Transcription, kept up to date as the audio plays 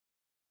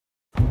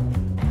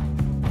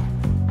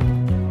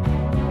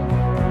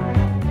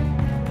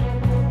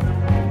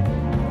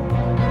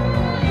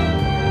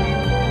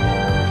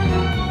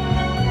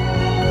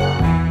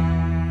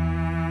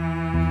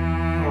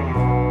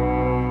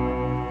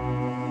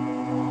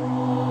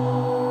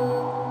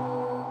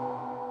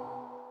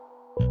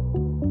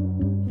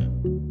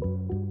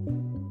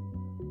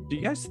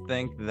you guys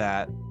think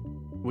that,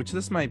 which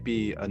this might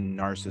be a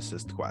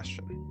narcissist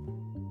question,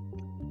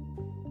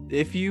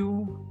 if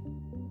you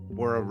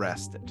were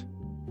arrested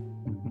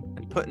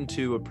and put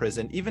into a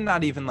prison, even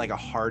not even like a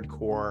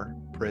hardcore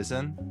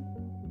prison,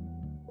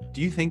 do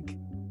you think,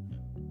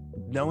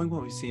 knowing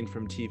what we've seen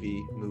from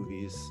TV,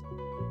 movies,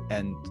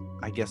 and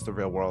I guess the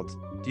real world,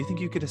 do you think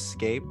you could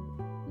escape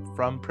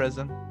from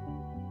prison?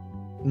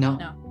 No.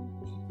 No.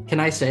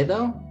 Can I say,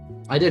 though?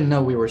 I didn't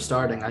know we were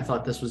starting. I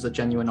thought this was a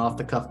genuine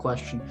off-the-cuff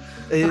question.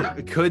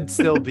 It could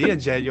still be a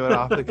genuine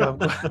off-the-cuff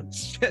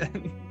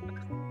question.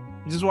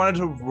 You just wanted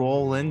to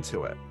roll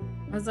into it.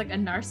 I was like, a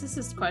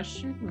narcissist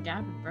question from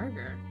Gavin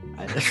Berger.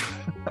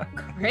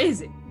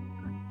 Crazy.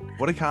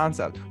 What a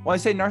concept. Well, I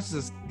say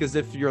narcissist because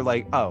if you're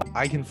like, oh,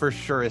 I can for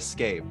sure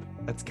escape,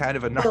 that's kind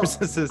of a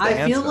narcissist I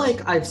answer. feel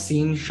like I've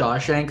seen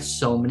Shawshank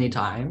so many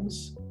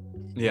times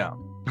Yeah.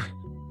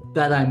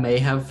 that I may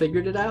have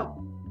figured it out,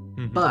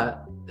 Mhm.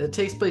 but it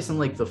takes place in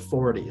like the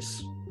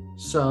 40s.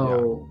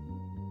 So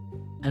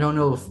I don't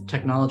know if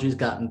technology's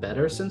gotten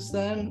better since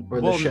then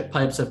or the ship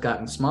pipes have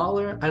gotten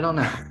smaller. I don't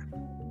know.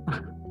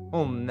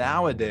 Well,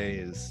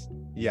 nowadays,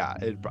 yeah,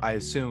 I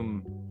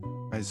assume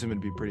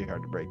it'd be pretty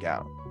hard to break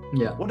out.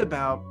 Yeah. What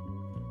about,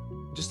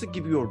 just to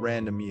give you a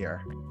random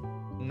year,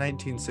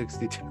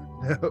 1962?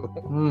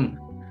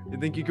 You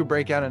think you could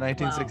break out in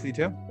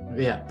 1962?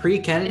 Yeah.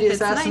 Pre-Kennedy If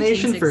it's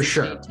assassination for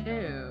sure.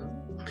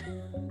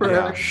 1962. For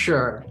Yeah.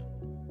 sure.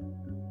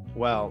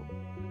 Well,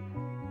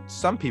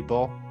 some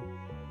people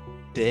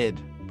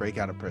did break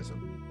out of prison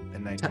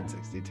in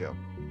 1962.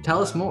 Tell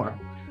us more.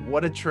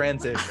 What a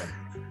transition.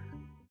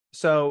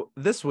 So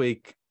this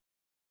week,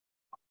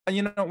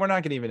 we're not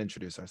going to even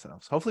introduce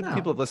ourselves. Hopefully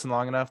people have listened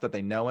long enough that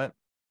they know it.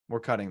 We're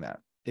cutting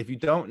that. If you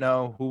don't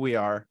know who we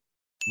are,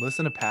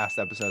 listen to past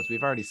episodes.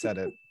 We've already said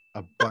it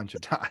a bunch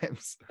of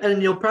times.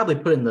 And you'll probably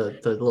put in the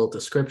little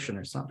description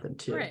or something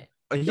too. Right.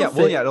 It'll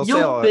say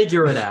you'll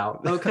figure it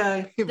out,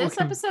 okay? This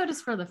episode is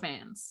for the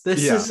fans.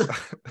 This is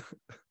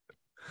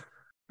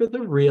for the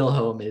real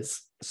homies.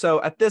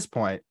 So at this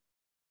point,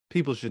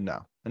 people should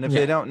know. And if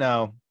they don't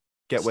know,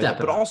 get with it.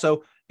 But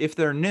also, if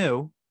they're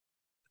new,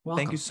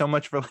 thank you so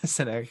much for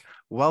listening.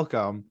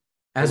 Welcome.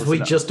 As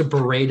we just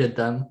berated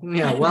them.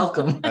 Yeah,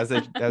 welcome. as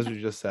we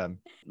just said.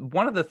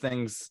 One of the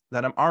things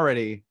that I'm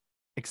already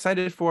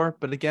excited for,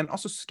 but again,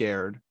 also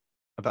scared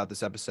about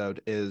this episode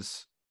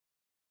is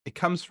it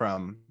comes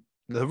from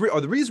the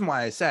reason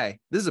why I say,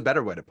 this is a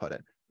better way to put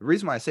it. The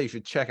reason why I say you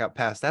should check out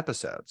past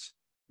episodes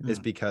is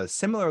because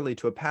similarly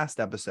to a past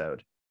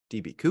episode,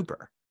 DB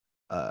Cooper,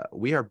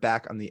 we are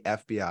back on the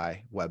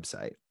FBI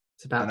website.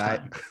 It's about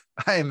time.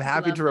 I am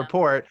happy to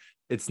report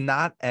it's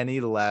not any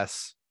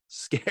less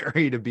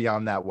scary to be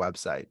on that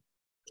website.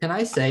 Can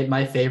I say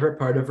my favorite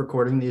part of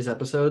recording these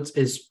episodes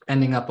is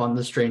ending up on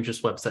the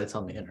strangest websites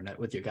on the internet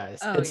with you guys.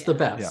 It's the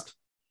best.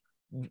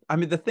 Yeah. I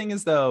mean, the thing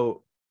is,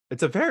 though,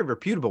 it's a very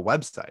reputable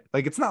website.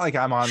 Like, it's not like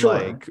I'm on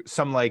like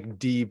some like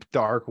deep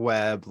dark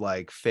web,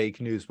 like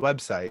fake news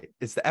website.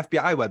 It's the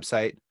FBI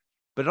website,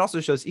 but it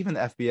also shows even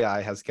the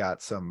FBI has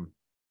got some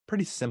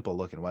pretty simple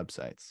looking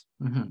websites.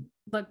 Mm-hmm.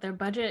 Look, their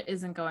budget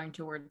isn't going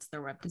towards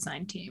their web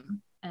design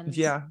team. And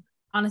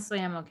honestly,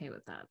 I'm okay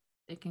with that.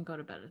 They can go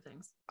to better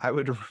things. I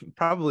would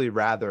probably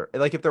rather,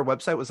 like, if their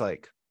website was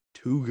like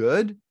too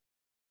good.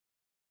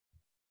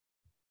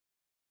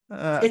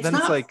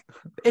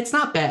 It's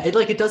not bad.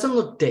 It doesn't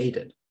look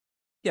dated.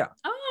 Yeah.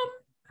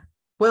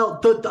 Well,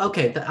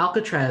 the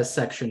Alcatraz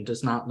section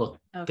does not look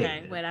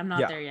dated. Wait, I'm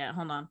not there yet.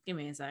 Hold on. Give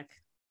me a sec.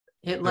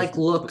 It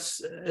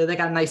looks, they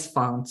got nice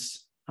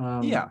fonts.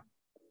 No,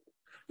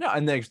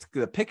 and there's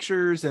the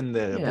pictures and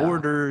the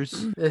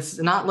borders. It's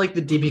not like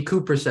the DB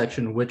Cooper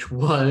section, which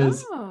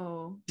was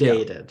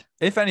dated.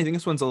 Yeah. If anything,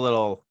 this one's a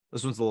little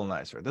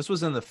nicer. This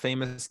was in the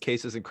famous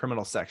cases and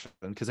criminal section.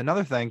 Because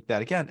another thing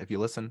that, again, if you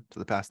listen to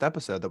the past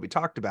episode that we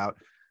talked about,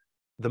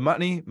 the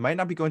money might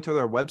not be going to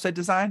their website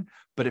design,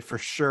 but it for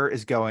sure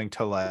is going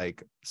to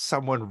like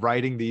someone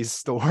writing these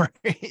stories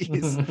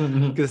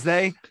because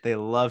they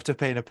love to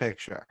paint a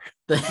picture.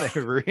 They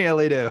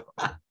really do.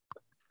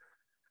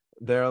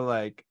 They're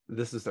like,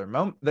 this is their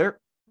moment. They're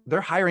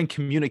hiring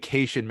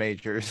communication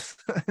majors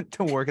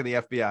to work at the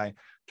FBI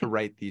to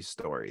write these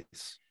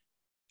stories.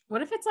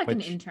 What if it's like an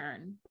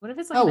intern? What if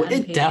it's like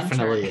it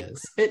definitely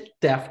is. It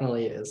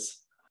definitely is.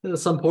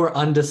 Some poor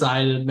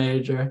undecided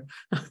major.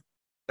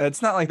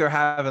 It's not like they're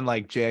having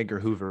like J. Edgar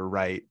Hoover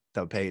write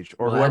the page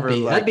or whoever.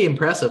 That'd be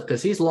impressive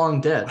because he's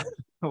long dead.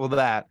 Well,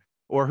 that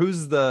or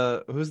who's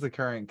the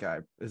current guy?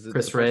 Is it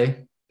Chris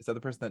Wray? Is that the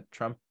person that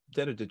Trump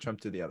did, or did Trump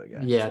do the other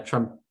guy? Yeah,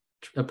 Trump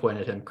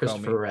appointed him,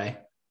 Christopher Wray.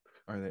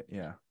 Or they,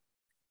 yeah.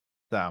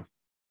 So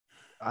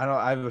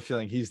I have a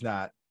feeling he's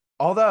not.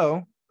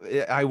 Although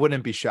I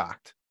wouldn't be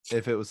shocked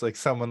if it was like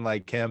someone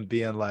like him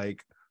being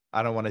like,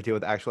 I don't want to deal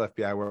with actual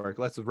FBI work.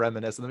 Let's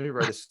reminisce and let me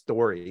write a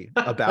story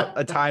about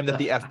a time that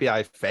the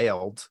FBI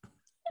failed.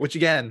 Which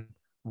again,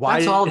 why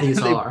that's all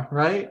these are,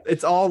 right?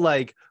 It's all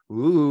like,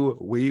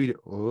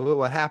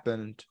 what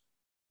happened?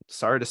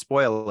 Sorry to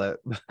spoil it,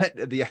 but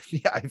the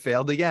FBI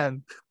failed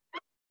again.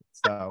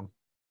 So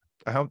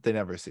I hope they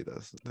never see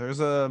this. There's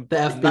the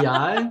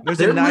FBI.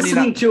 They're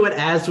listening to it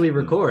as we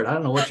record. I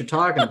don't know what you're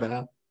talking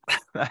about.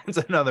 That's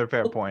another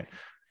fair point.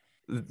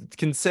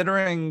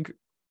 Considering,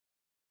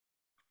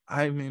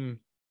 considering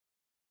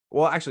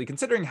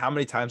how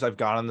many times I've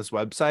gone on this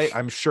website,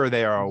 I'm sure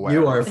they are aware.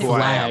 You are of who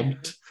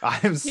flagged. I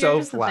am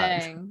so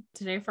flagged.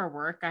 Today for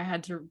work, I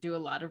had to do a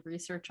lot of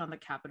research on the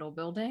Capitol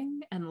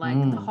building and like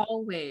the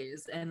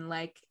hallways and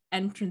like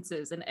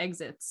entrances and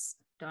exits.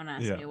 Don't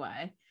ask me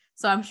why.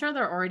 So I'm sure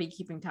they're already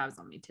keeping tabs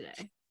on me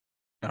today.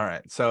 All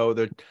right. So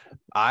they're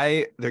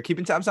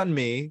keeping tabs on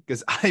me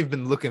because I've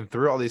been looking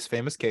through all these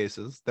famous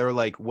cases. They were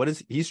like,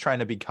 he's trying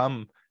to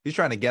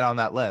get on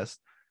that list.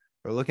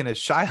 We're looking at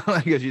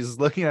Shiloh because she's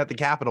looking at the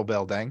Capitol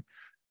building.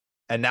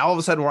 And now all of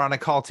a sudden we're on a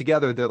call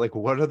together. They're like,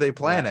 what are they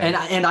planning?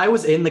 And I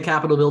was in the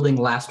Capitol building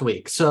last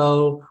week.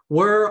 So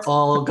we're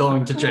all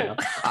going to jail.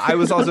 I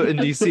was also in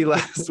DC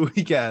last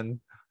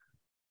weekend.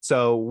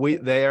 So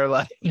they are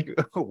like,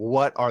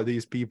 what are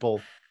these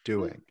people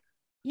doing?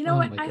 You know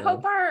what? I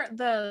hope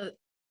the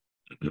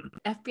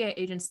FBI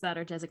agents that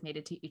are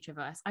designated to each of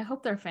us, I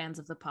hope they're fans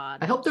of the pod.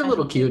 I hope they're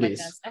little cuties.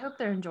 I hope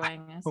they're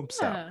enjoying us. I hope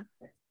so.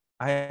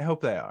 I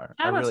hope they are.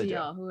 Shout out to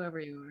y'all, whoever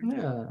you are.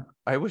 Yeah.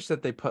 I wish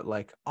that they put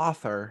like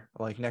author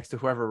like next to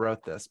whoever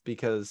wrote this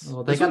because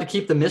they got to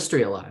keep the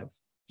mystery alive.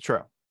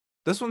 True.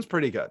 This one's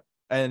pretty good.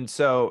 And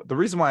so the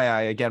reason why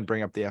I again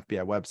bring up the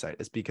FBI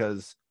website is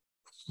because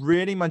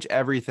pretty much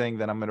everything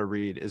that I'm going to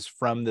read is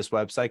from this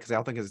website because I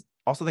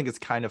also think it's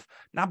kind of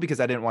not because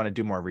I didn't want to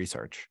do more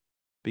research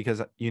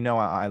because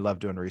I love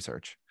doing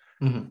research.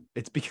 Mm-hmm.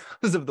 It's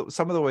because of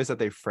some of the ways that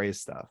they phrase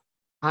stuff.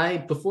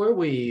 Before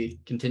we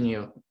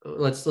continue,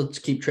 let's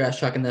keep trash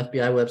talking the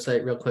FBI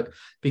website real quick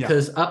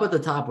because up at the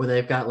top where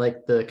they've got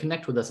like the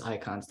connect with us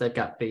icons, they've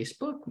got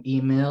Facebook,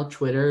 email,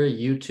 Twitter,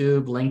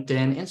 YouTube,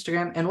 LinkedIn,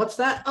 Instagram, and what's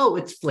that? Oh,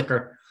 it's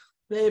Flickr.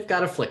 They've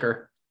got a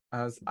Flickr.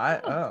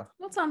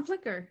 What's on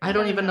Flickr? I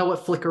don't even know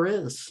what Flickr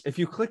is. If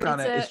you click on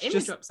it, it's image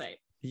just website.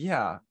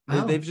 Yeah,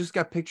 they've just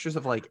got pictures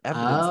of like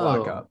evidence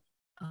lockup.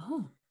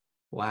 Oh,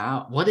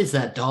 wow! What is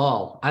that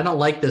doll? I don't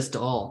like this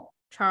doll.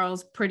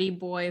 Charles Pretty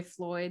Boy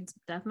Floyd's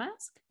death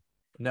mask?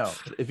 No,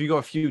 if you go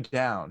a few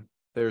down,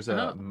 there's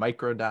a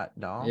micro dot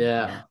doll.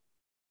 Yeah,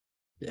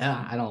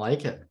 I don't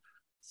like it.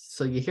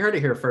 So you heard it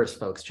here first,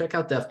 folks. Check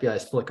out the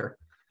FBI's Flickr.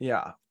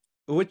 Yeah,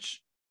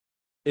 which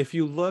if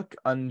you look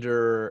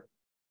under,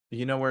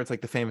 where it's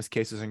like the famous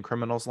cases and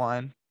criminals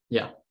line.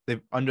 Yeah.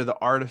 They've under the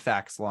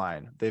artifacts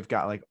line, they've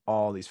got like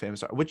all these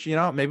famous, which,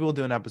 maybe we'll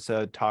do an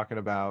episode talking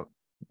about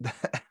the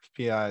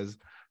FBI's,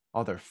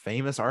 all their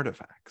famous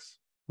artifacts.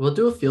 We'll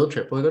do a field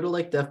trip. We'll go to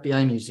like the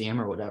FBI museum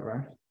or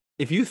whatever.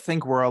 If you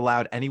think we're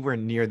allowed anywhere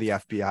near the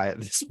FBI at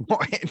this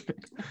point,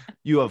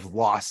 you have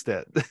lost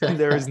it.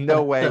 There is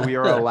no way we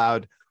are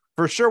allowed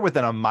for sure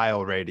within a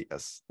mile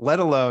radius, let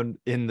alone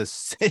in the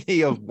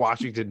city of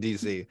Washington,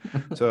 D.C.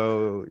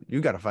 So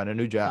you got to find a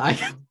new job.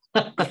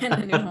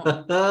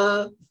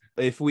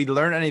 If we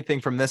learn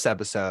anything from this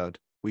episode,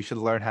 we should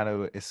learn how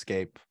to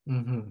escape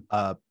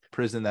a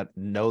prison that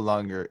no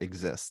longer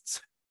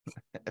exists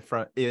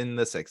in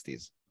the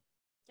 60s.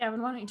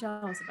 Gavin, why don't you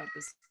tell us about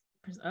this?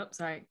 Oh,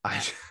 sorry.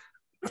 I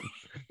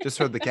just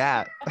heard the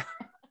cat.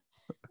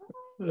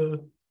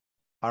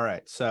 All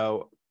right.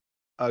 So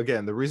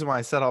again, the reason why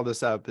I set all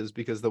this up is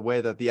because the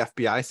way that the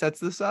FBI sets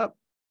this up,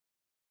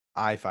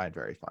 I find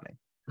very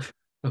funny.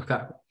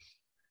 Okay.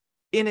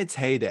 In its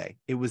heyday,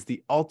 it was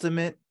the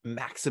ultimate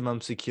maximum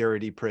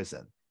security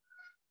prison.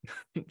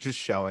 Just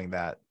showing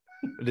that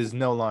it is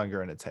no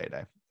longer in its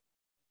heyday.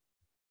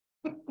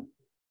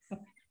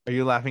 Are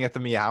you laughing at the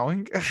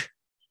meowing?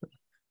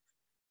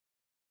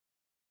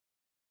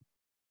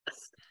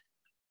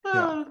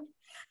 Yeah.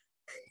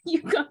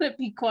 You gotta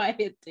be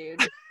quiet,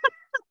 dude.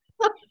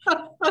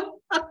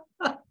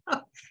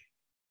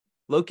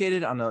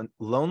 Located on a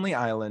lonely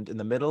island in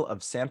the middle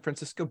of San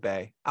Francisco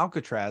Bay,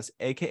 Alcatraz,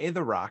 aka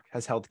The Rock,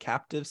 has held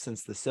captives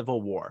since the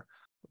Civil War.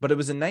 But it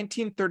was in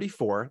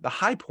 1934, the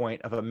high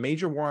point of a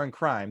major war on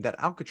crime, that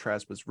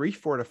Alcatraz was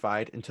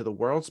refortified into the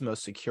world's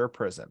most secure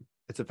prison.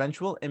 Its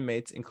eventual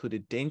inmates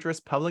included dangerous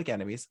public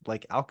enemies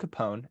like Al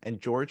Capone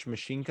and George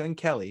Machine Gun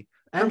Kelly.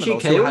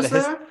 MGK was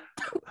there?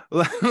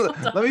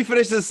 Let me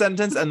finish this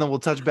sentence and then we'll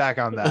touch back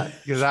on that.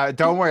 Because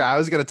don't worry, I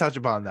was going to touch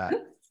upon that.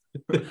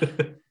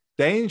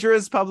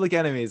 Dangerous public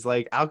enemies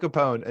like Al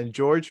Capone and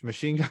George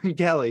Machine Gun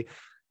Kelly,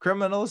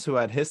 criminals who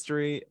had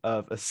history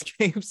of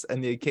escapes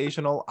and the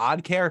occasional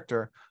odd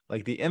character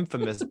like the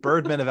infamous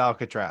Birdman of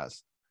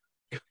Alcatraz.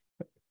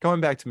 Going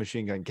back to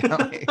Machine Gun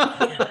Kelly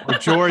or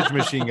George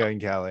Machine Gun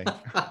Kelly.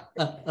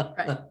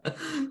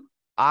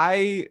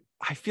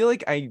 I feel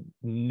like I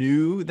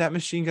knew that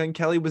Machine Gun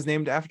Kelly was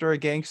named after a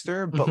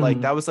gangster, but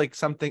like that was like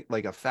something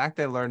like a fact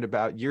I learned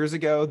about years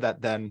ago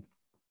that then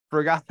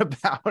forgot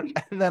about.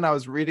 And then I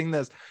was reading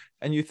this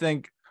and you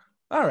think,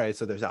 all right,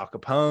 so there's Al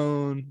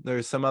Capone,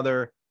 there's some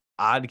other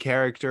odd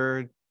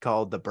character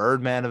called the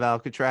Birdman of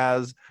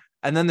Alcatraz,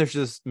 and then there's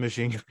just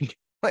Machine Gun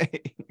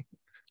Kelly.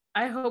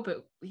 I hope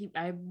it.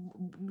 I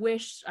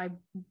wish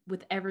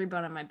with every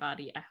bone in my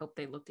body, I hope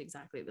they looked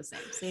exactly the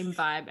same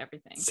vibe,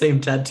 everything.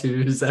 Same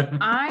tattoos.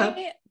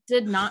 I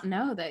did not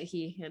know that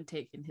he had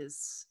taken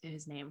his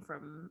name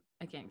from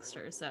a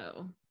gangster,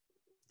 so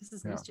this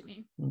is news to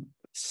me.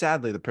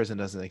 Sadly, the prison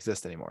doesn't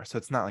exist anymore, so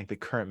it's not like the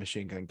current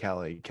Machine Gun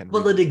Kelly can.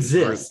 Well, it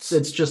exists.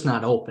 It's just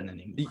not open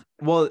anymore.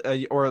 Well,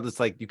 or it's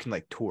like you can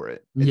like tour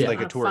it. It's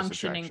like a tourist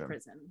functioning attraction.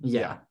 Prison.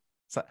 Yeah.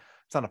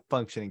 It's not a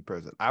functioning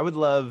prison. I would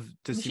love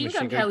to see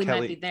Machine Gun Kelly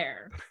might be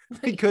there.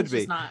 He could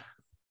be. Not.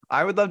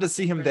 I would love to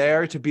see him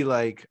there to be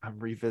like, I'm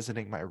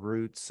revisiting my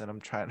roots and I'm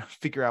trying to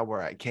figure out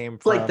where I came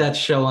from. Like that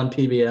show on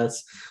PBS.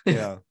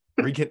 Yeah.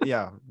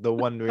 The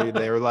one where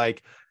they were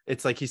like,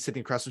 it's like he's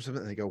sitting across from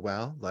something and they go,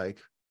 well, like,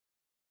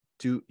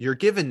 your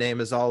given name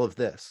is all of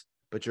this,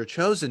 but your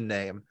chosen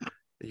name,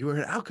 you were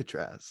in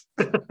Alcatraz.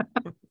 The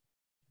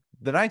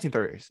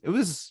 1930s. It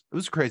was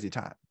a crazy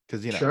time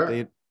because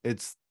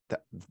it's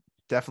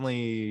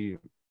definitely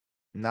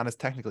not as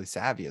technically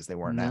savvy as they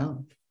were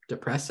now.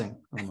 Depressing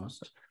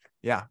almost.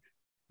 Yeah,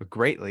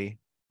 greatly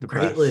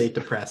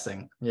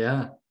depressing.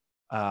 Yeah.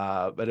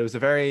 But it was a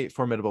very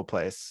formidable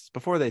place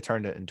before they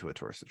turned it into a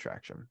tourist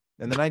attraction.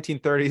 In the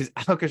 1930s,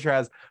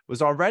 Alcatraz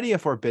was already a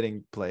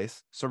forbidding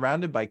place,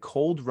 surrounded by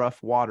cold,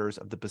 rough waters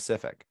of the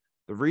Pacific.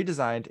 The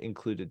redesign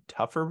included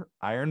tougher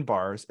iron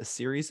bars, a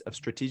series of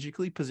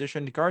strategically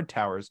positioned guard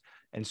towers,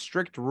 and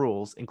strict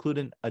rules,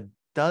 including a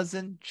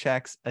dozen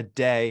checks a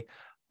day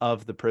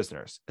of the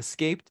prisoners.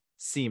 Escape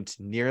seemed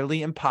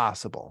nearly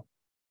impossible.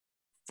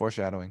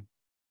 Foreshadowing.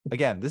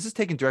 Again, this is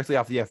taken directly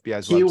off the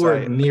FBI's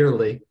Keyword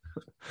website.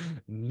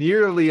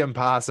 Nearly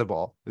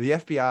impossible. The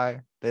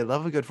FBI, they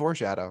love a good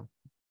foreshadow.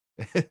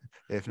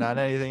 If not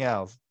anything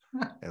else,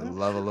 they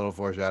love a little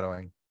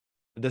foreshadowing.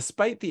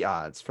 Despite the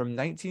odds, from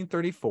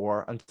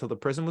 1934 until the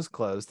prison was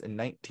closed in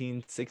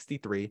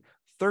 1963,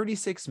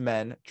 36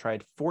 men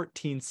tried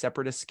 14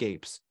 separate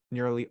escapes.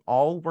 Nearly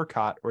all were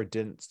caught or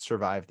didn't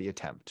survive the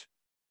attempt.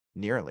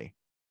 Nearly.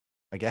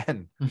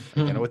 Again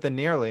with the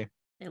nearly.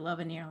 They love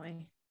a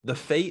nearly. The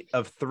fate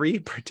of 3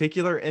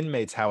 particular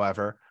inmates,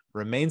 however,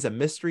 remains a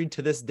mystery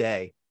to this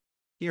day.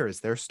 Here is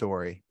their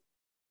story.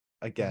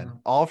 Again,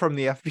 all from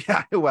the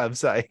FBI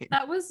website.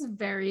 That was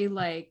very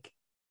like,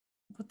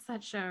 what's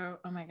that show?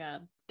 Oh my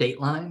God.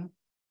 Dateline?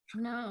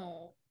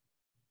 No.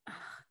 Oh,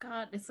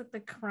 God, it's like the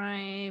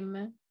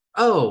crime.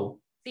 Oh.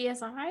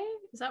 CSI?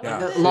 Is that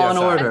what it is? Law and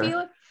Order. I feel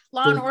like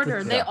Law and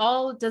Order. They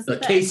all just the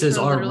cases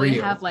are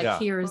real. Have like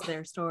here's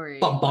their story.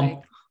 Bum,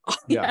 bum.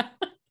 Like,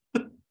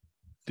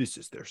 this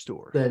is their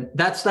story. Then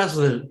that's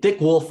the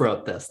Dick Wolf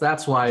wrote this.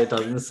 That's why it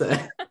doesn't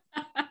say.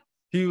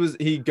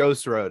 He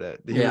ghost wrote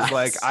it. He was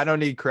like, I don't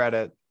need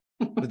credit.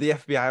 But the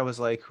FBI was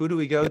like, who do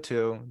we go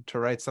to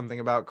write something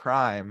about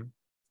crime?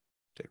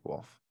 Dick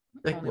Wolf.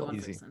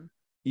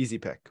 Easy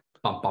pick.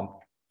 Bum, bum.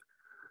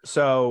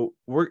 So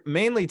we're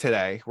going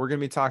to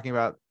be talking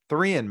about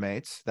 3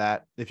 inmates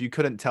that, if you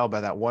couldn't tell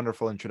by that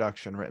wonderful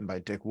introduction written by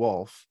Dick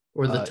Wolf,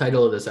 or the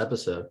title of this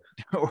episode,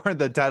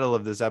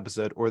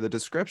 or the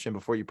description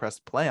before you press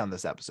play on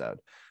this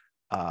episode,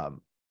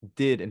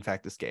 did in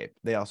fact escape.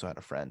 They also had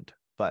a friend,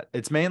 but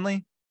it's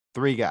mainly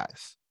 3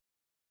 guys.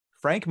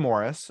 Frank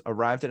Morris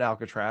arrived at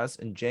Alcatraz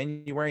in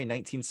January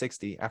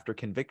 1960 after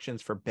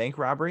convictions for bank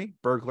robbery,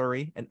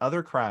 burglary, and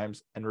other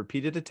crimes, and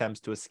repeated attempts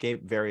to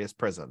escape various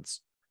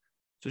prisons.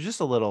 So just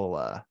a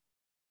little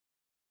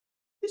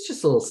he's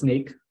just a little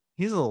sneak.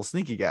 He's a little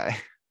sneaky guy.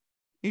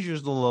 He's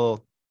just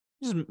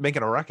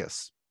making a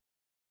ruckus.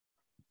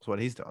 That's what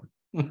he's doing.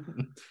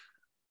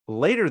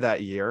 Later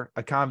that year,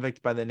 a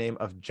convict by the name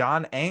of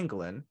John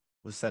Anglin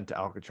was sent to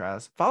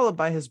Alcatraz, followed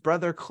by his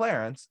brother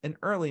Clarence in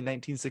early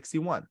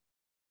 1961.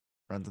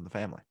 Runs in the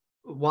family.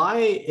 Why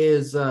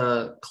is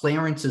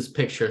Clarence's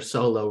picture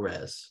so low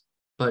res,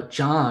 but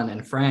John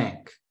and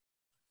Frank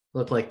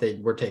look like they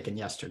were taken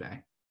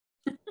yesterday?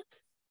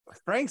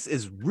 Frank's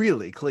is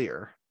really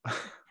clear.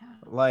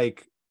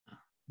 Like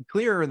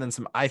clearer than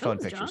some iPhone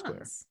pictures.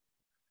 Clear.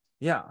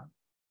 Yeah.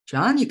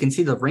 John, you can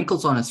see the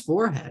wrinkles on his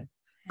forehead.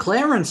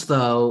 Clarence,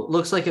 though,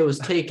 looks like it was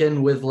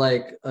taken with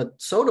like a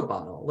soda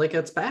bottle. Like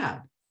it's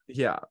bad.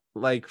 Yeah.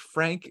 Like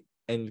Frank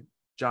and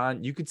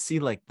John, you could see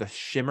like the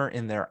shimmer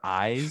in their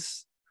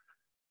eyes.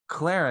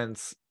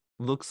 Clarence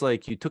looks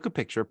like you took a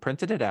picture,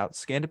 printed it out,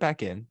 scanned it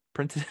back in,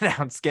 printed it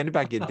out, scanned it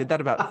back in, did that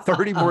about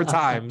 30 more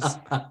times,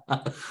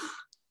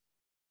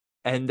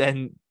 and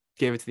then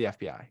gave it to the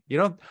FBI. You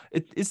know,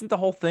 it isn't the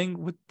whole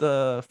thing with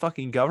the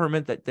fucking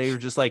government that they were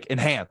just like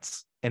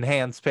enhance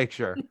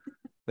picture.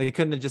 They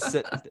couldn't have just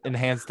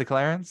enhanced the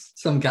Clarence.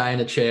 Some guy in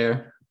a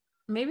chair.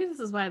 Maybe this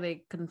is why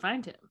they couldn't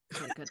find him.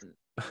 They couldn't.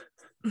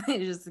 They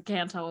just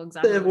can't tell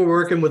exactly. They were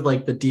working with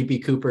like the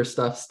DB Cooper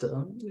stuff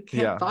still. You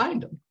can't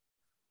find him.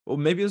 Well,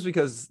 maybe it was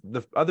because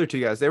the other 2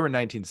 guys, they were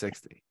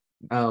 1960.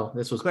 Oh,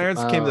 this was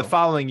Clarence came the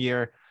following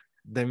year.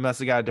 They must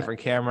have got a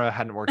different camera,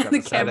 hadn't worked out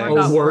the camera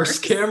settings. A worse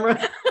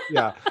camera?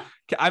 Yeah.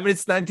 I mean,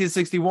 it's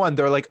 1961.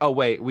 They're like, oh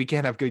wait, we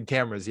can't have good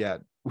cameras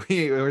yet.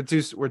 We're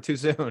too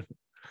soon.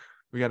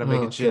 We got to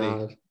make it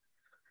shitty.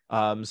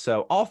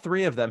 So all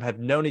three of them have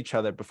known each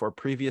other before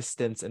previous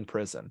stints in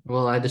prison.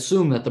 Well, I'd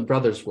assume that the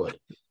brothers would.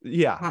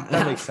 Yeah,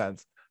 that makes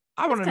sense.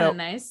 I want to know.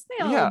 Nice.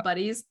 They all have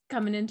buddies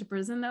coming into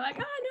prison. They're like,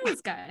 oh, I know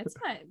this guy. It's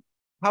fine.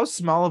 How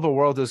small of a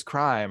world is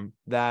crime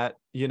that,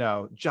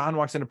 John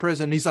walks into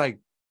prison and he's like,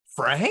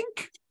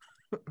 Frank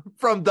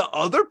from the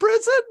other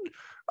prison?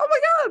 Oh my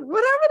God,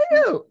 what happened to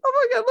you? Oh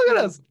my God, look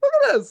at us. Look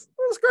at this.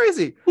 This is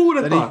crazy. Who would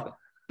have thought?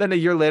 Then a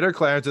year later,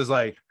 Clarence is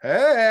like,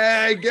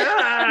 hey,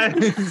 guys.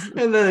 And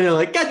then they're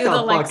like, get the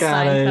fuck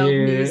out of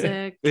here.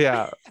 Music.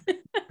 Yeah.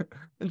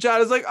 And John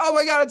is like, oh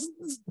my God,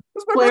 it's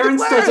my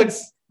Clarence brother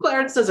Clarence.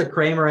 Clarence does a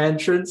Kramer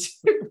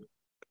entrance.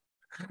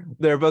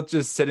 They're both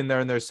just sitting there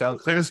in their cell.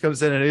 Clarence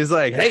comes in and he's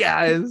like, hey,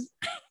 guys.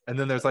 And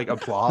then there's like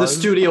applause. The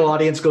studio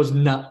audience goes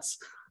nuts.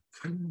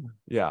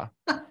 Yeah.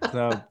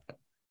 So,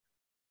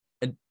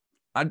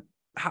 and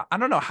I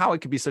don't know how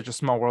it could be such a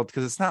small world,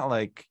 because it's not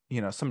like,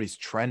 somebody's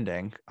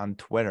trending on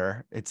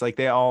Twitter. It's like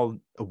they all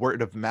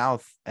word of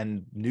mouth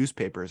and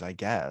newspapers, I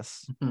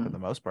guess, for the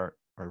most part,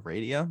 or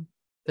radio.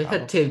 They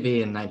had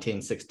TV in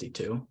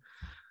 1962.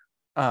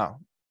 Oh,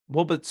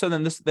 well, but so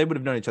then they would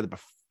have known each other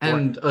before.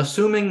 And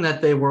assuming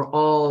that they were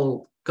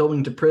all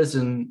going to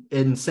prison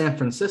in San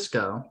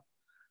Francisco,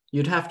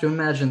 you'd have to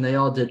imagine they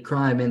all did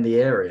crime in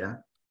the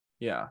area.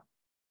 Yeah.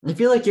 I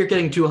feel like you're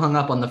getting too hung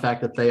up on the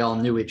fact that they all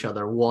knew each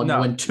other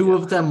when two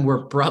of them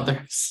were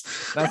brothers.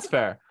 That's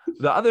fair.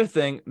 The other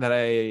thing that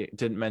I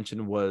didn't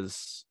mention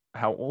was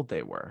how old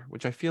they were,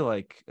 which I feel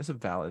like is a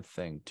valid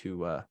thing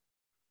to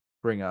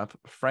bring up.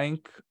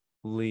 Frank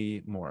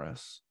Lee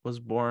Morris was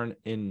born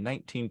in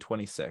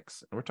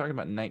 1926, and we're talking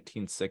about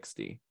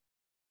 1960.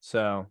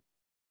 So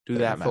do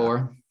 34.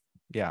 That math.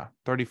 Yeah,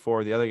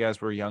 34. The other guys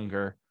were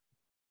younger.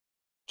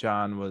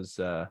 John was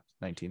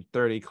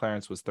 1930.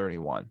 Clarence was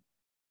 31.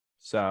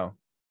 So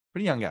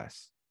pretty young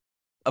guys.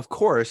 Of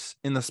course,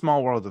 in the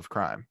small world of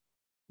crime,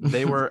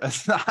 they were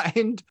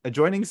assigned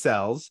adjoining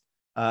cells,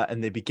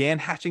 and they began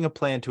hatching a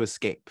plan to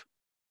escape.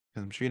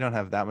 Because I'm sure you don't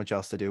have that much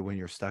else to do when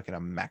you're stuck in a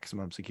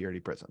maximum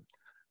security prison.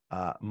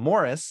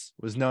 Morris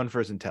was known for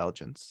his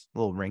intelligence, a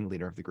little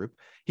ringleader of the group.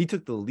 He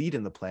took the lead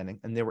in the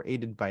planning, and they were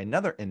aided by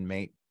another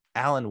inmate,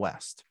 Alan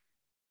West.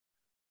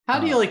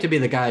 How do you like to be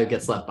the guy who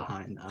gets left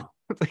behind, though?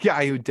 The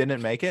guy who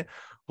didn't make it?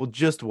 Well,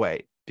 just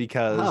wait,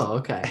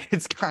 because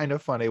it's kind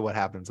of funny what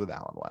happens with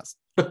Alan West.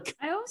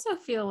 I also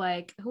feel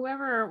like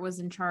whoever was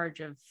in charge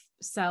of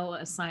cell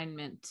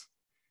assignment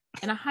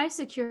in a high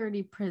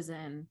security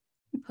prison,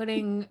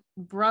 putting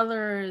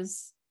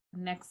brothers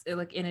next,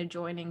 like in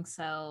adjoining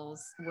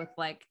cells with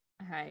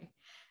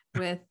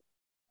with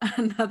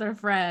another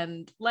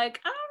friend,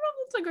 like, I don't know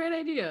if it's a great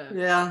idea.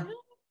 Yeah,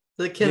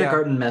 the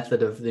kindergarten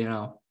method of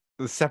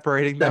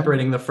separating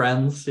the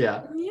friends.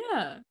 Yeah.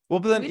 Well,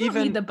 but then we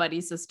don't need the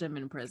buddy system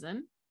in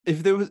prison.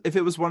 If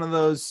it was one of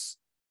those,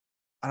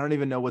 I don't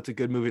even know what's a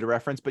good movie to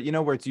reference, but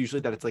where it's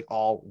usually that it's like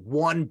all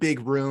one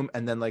big room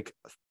and then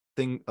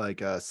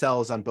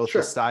cells on both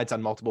the sides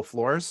on multiple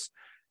floors.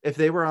 If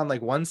they were on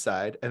like one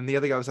side and the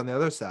other guy was on the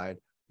other side,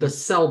 the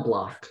cell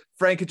block,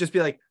 Frank could just be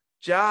like,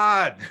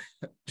 John,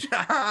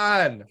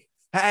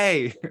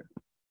 hey,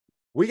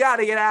 we got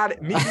to get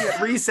out. Meet me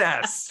at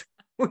recess.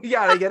 We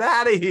got to get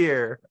out of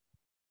here.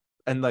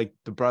 And like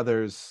the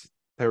brothers,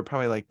 they were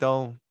probably like,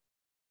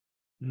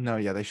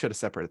 they should have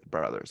separated the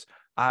brothers.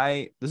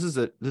 This is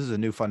a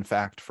new fun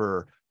fact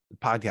for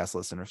podcast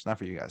listeners, not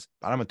for you guys,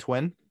 but I'm a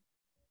twin.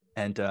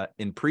 And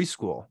in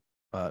preschool,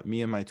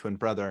 me and my twin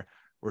brother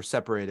were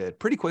separated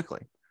pretty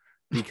quickly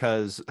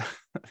because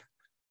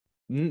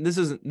this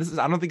is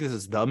I don't think this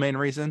is the main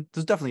reason.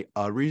 There's definitely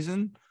a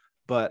reason,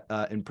 but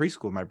in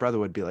preschool, my brother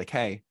would be like,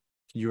 hey,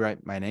 can you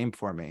write my name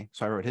for me?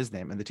 So I wrote his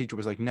name, and the teacher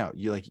was like, no,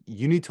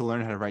 you need to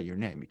learn how to write your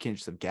name. You can't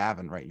just have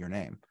Gavin write your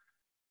name.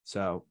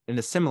 So in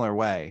a similar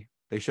way,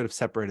 they should have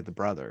separated the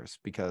brothers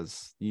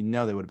because they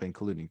would have been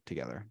colluding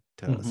together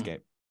to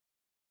escape.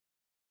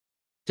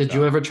 Did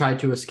you ever try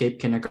to escape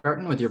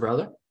kindergarten with your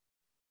brother?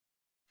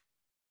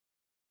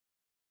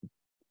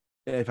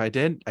 If I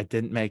did, I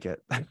didn't make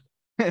it.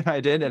 If I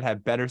did, it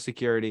had better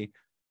security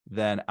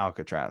than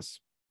Alcatraz.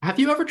 Have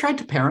you ever tried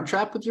to parent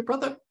trap with your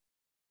brother?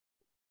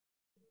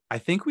 I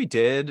think we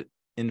did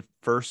in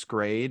first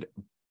grade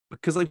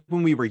because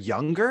when we were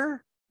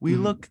younger, we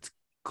looked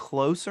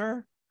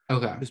closer.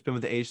 Okay. It's been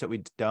with the age that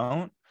we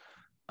don't.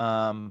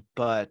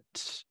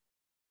 But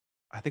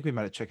I think we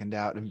might have chickened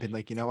out and been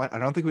like, you know what? I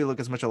don't think we look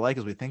as much alike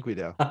as we think we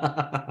do.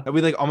 That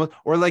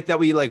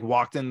we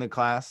walked in the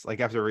class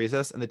after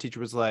recess and the teacher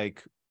was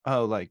like,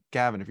 oh,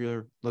 Gavin, if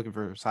you're looking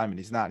for Simon,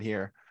 he's not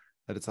here.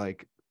 That it's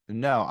like,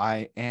 no,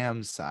 I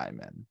am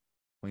Simon.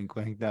 Wink,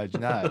 wink, nudge,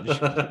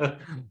 nudge. And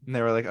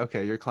they were like,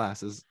 okay, your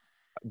class is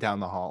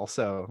down the hall,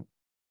 so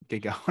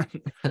get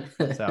going.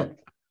 So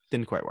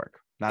didn't quite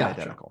work. Not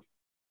identical.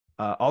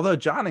 Although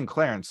John and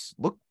Clarence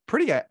look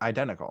pretty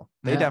identical.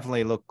 They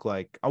definitely look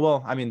like,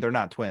 they're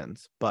not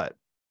twins, but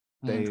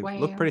they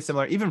look pretty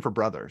similar, even for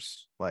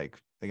brothers. They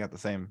got the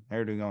same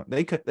hairdo going.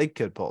 They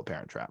could pull a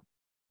parent trap,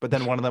 but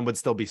then one of them would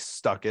still be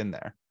stuck in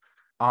there.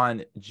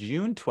 On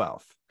June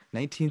 12th,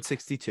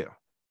 1962,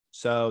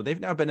 So they've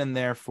now been in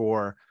there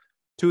for,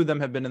 two of them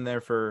have been in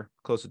there for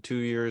close to 2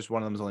 years.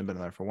 One of them's only been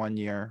in there for 1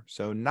 year.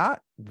 So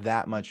not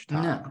that much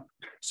time. No.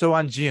 So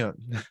on June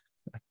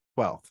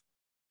 12th,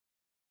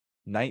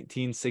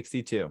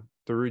 1962,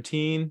 the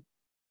routine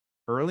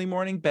early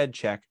morning bed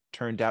check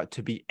turned out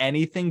to be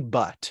anything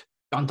but.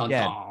 Dun, dun,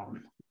 Again,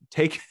 dun.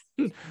 taken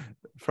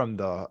from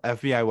the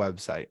FBI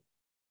website,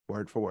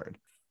 word for word.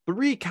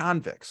 3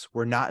 convicts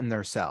were not in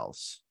their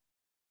cells.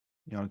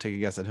 You want to take a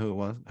guess at who it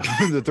was?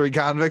 The 3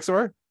 convicts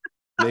were?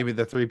 Maybe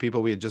the 3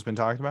 people we had just been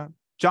talking about.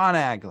 John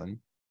Anglin,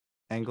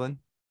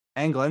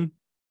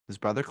 his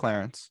brother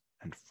Clarence,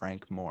 and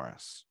Frank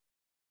Morris.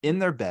 In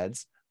their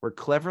beds were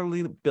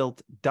cleverly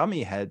built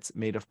dummy heads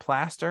made of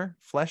plaster,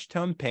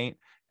 flesh-tone paint,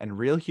 and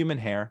real human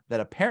hair that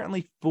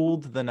apparently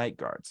fooled the night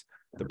guards.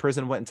 The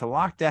prison went into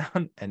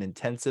lockdown and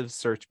intensive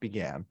search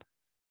began.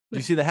 Do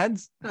you see the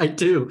heads? I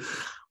do.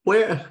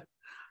 Where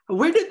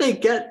did they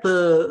get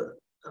the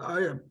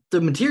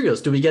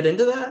materials? Do we get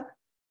into that?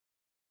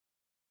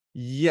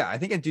 Yeah, I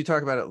think I do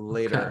talk about it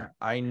later. Okay.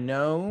 I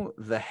know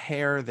the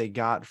hair they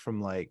got from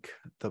like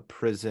the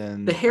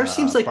prison. The hair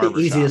seems like the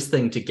barbershop. easiest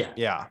thing to get.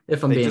 Yeah.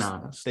 If I'm being honest.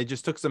 honest. They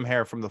just took some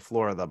hair from the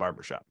floor of the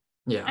barbershop.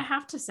 I Yeah.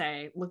 have to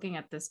say, looking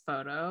at this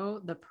photo,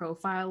 the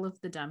profile of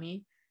the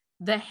dummy,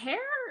 the hair,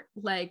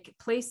 like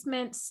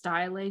placement,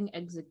 styling,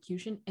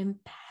 execution,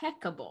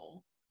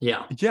 impeccable.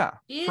 Yeah. Yeah.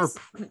 For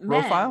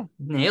profile?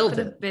 Nailed Could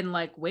it. have been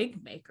like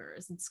wig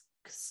makers. It's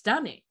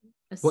stunning.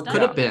 What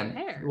could have been?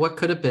 Hair. What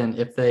could have been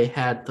if they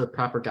had the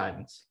proper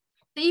guidance?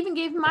 They even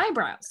gave him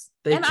eyebrows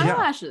They and did.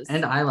 eyelashes.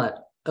 And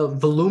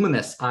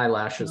voluminous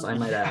eyelashes, I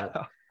might add.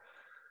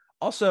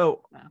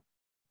 Also, Wow.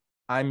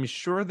 I'm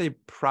sure they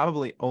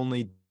probably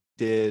only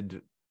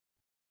did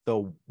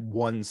the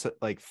ones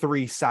like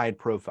 3 side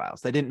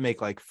profiles. They didn't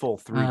make like full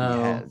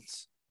 3D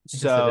heads. I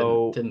guess I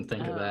So didn't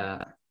think of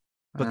that.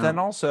 but then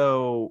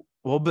also,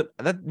 well, but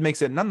that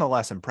makes it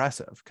nonetheless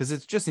impressive because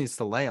it just needs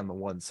to lay on the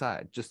one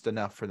side, just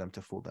enough for them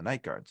to fool the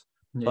night guards.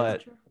 Yeah.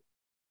 But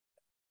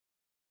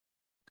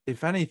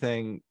if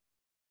anything,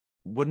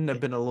 wouldn't have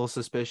been a little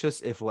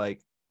suspicious if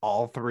like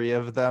all 3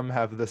 of them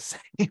have the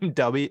same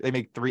dummy? They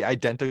make 3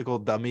 identical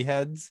dummy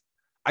heads.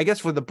 I guess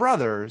for the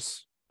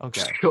brothers,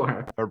 okay,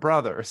 Sure. or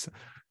brothers,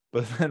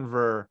 but then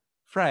for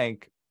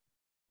Frank,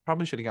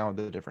 probably should have gone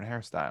with a different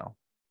hairstyle.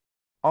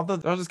 Although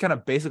they're just kind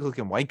of basic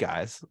looking white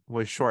guys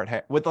with short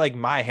hair, with like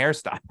my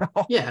hairstyle.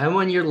 Yeah, and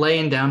when you're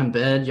laying down in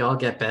bed, y'all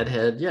get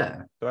bedhead.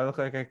 Yeah. Do I look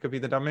like I could be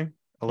the dummy?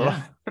 A little.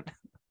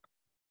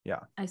 Yeah.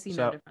 I see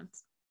So- no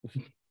difference.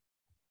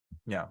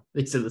 Yeah.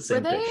 These are the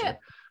same picture.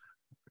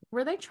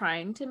 Were they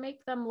trying to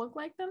make them look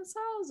like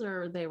themselves,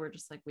 or they were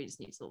just like, we just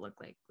need to look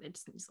like it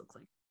just needs to look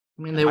like?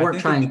 I mean, they I weren't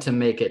think trying to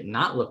make it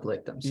not look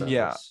like themselves.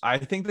 Yeah. I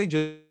think they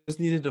just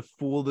needed to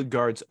fool the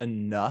guards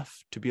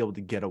enough to be able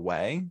to get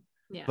away.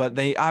 Yeah. But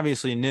they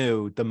obviously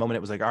knew the moment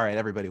it was like, all right,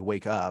 everybody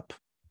wake up,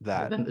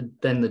 that Then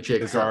the the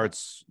jig's up.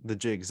 guards, the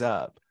jig's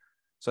up.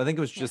 So I think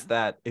it was just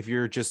that if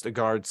you're just a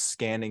guard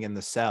scanning in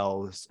the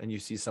cells and you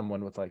see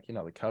someone with like,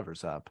 the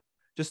covers up,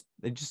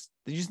 they just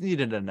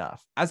needed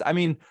enough.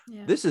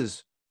 Yeah. This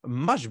is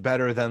much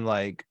better than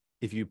like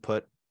if you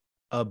put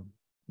a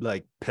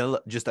like pillow,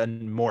 just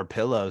more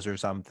pillows or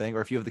something,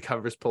 or if you have the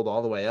covers pulled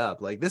all the way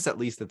up. Like this, at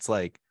least it's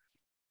like,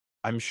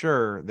 I'm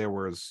sure there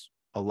was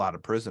a lot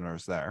of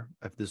prisoners there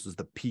if this was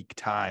the peak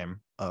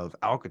time of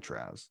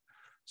Alcatraz.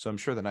 So I'm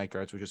sure the night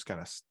guards were just kind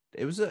of,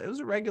 it was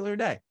a regular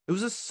day. It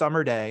was a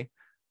summer day.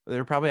 They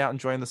were probably out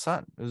enjoying the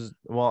sun. It was,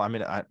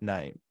 at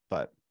night,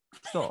 but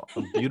still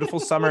a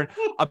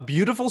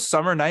beautiful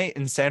summer night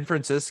in San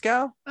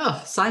Francisco.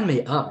 Oh, sign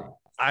me up.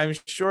 I'm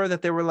sure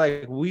that they were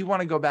like, we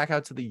want to go back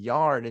out to the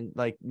yard, and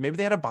like maybe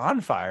they had a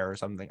bonfire or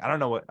something. I don't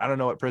know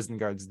what prison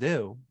guards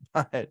do,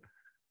 but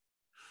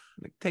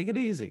like, take it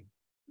easy.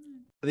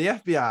 The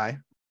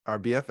FBI, our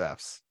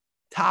BFFs,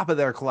 top of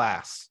their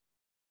class.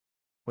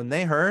 When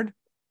they heard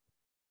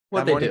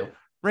What that they morning, do?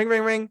 ring,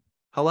 ring, ring.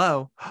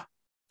 Hello.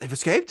 They've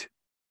escaped.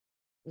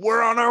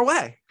 We're on our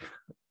way.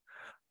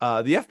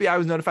 The FBI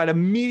was notified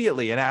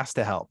immediately and asked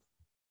to help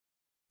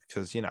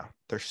because,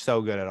 they're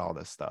so good at all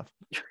this stuff.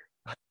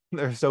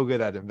 They're so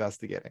good at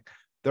investigating.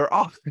 Their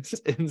office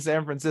in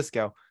San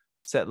Francisco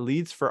set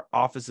leads for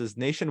offices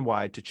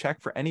nationwide to check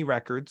for any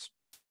records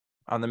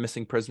on the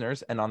missing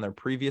prisoners and on their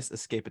previous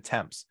escape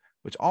attempts,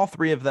 which all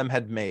 3 of them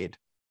had made.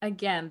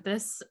 Again,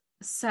 this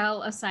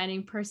cell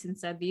assigning person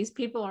said these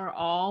people are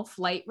all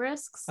flight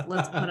risks.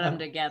 Let's put them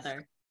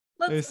together.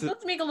 Let's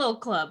make a little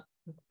club.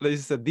 They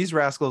said these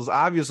rascals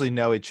obviously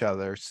know each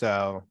other,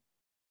 so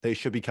they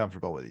should be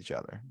comfortable with each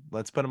other.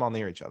 Let's put them all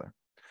near each other.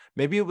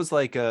 Maybe it was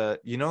like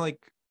like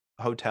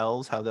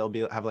hotels, how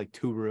they'll have like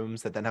 2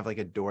 rooms that then have like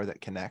a door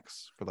that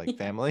connects for like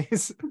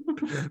families.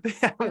 They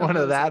have one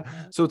of that.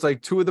 So it's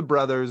like 2 of the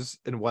brothers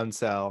in one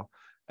cell,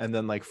 and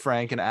then like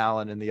Frank and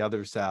Alan in the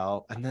other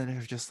cell, and then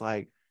they're just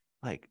like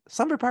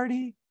slumber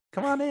party,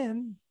 come on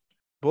in.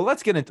 Well,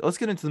 let's get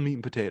into the meat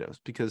and potatoes,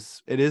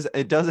 because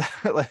it does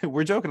like,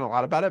 we're joking a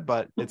lot about it,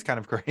 but it's kind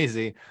of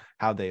crazy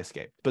how they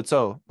escaped. But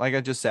so, like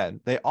I just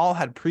said, they all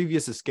had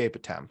previous escape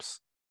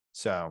attempts.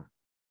 So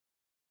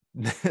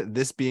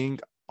this being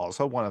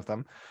also one of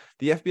them.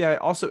 The FBI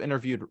also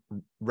interviewed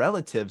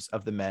relatives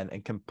of the men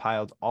and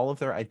compiled all of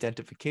their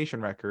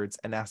identification records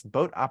and asked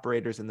boat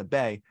operators in the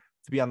bay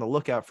to be on the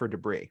lookout for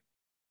debris.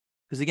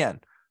 Because again,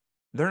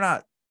 they're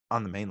not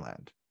on the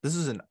mainland. This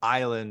is an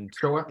island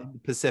in the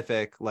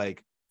Pacific,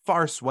 like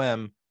far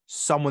swim.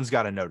 Someone's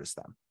got to notice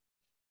them,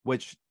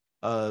 which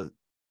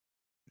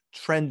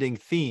trending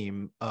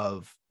theme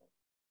of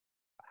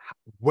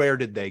where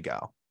did they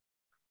go,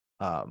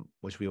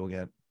 which we will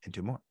get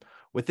into more.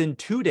 Within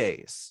 2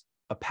 days,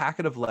 a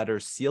packet of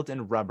letters sealed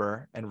in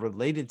rubber and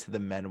related to the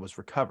men was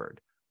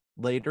recovered.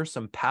 Later,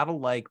 some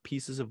paddle-like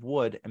pieces of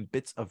wood and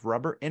bits of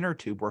rubber inner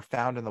tube were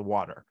found in the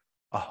water.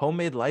 A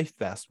homemade life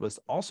vest was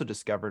also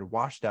discovered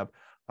washed up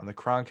on the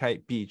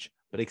Cronkite Beach,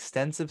 but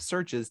extensive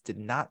searches did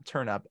not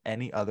turn up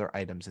any other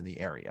items in the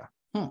area.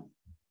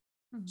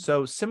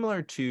 So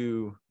similar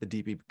to the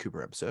D.B.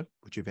 Cooper episode,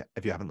 which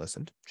if you haven't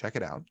listened, check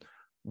it out,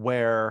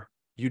 where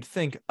you'd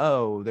think,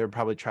 oh, they're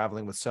probably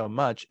traveling with so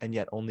much, and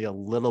yet only a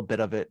little bit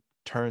of it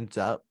turns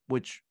up,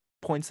 which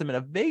points them in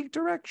a vague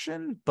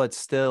direction, but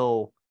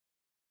still,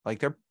 like,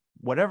 they're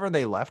whatever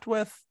they left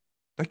with,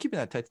 they're keeping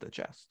that tight to the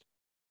chest.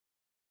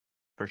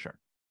 For sure.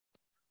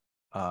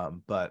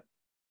 But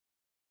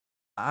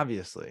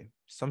obviously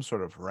some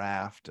sort of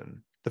raft,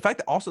 and the fact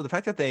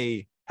that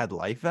they had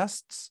life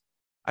vests,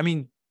 I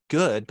mean,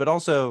 good, but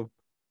also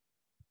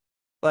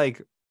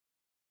like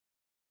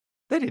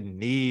they didn't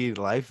need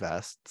life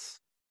vests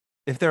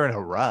if they're in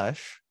a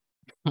rush.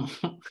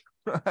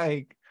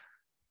 Like,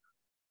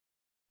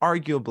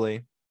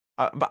 arguably,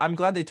 but I'm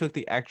glad they took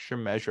the extra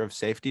measure of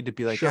safety to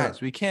be like, guys,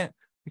 we can't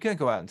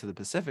go out into the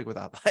Pacific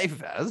without life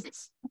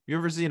vests. You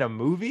ever seen a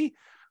movie?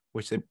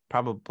 Which they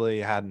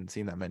probably hadn't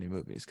seen that many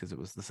movies because it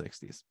was the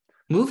 60s.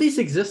 Movies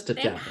existed.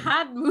 They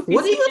had movies.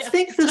 What do you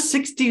think the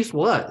 60s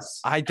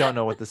was? I don't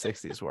know what the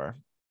 60s were.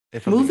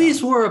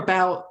 Movies were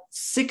about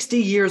 60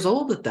 years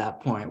old at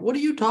that point. What are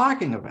you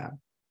talking about?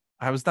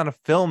 I was not a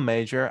film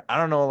major. I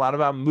don't know a lot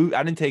about movies.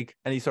 I didn't take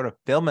any sort of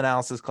film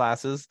analysis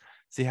classes.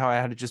 See how I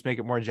had to just make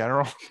it more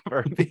general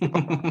for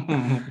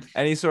people?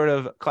 Any sort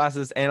of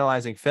classes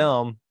analyzing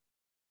film?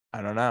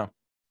 I don't know.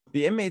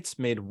 The inmates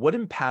made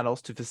wooden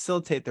paddles to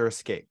facilitate their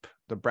escape.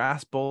 The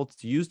brass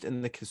bolts used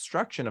in the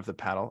construction of the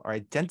paddle are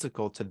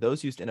identical to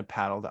those used in a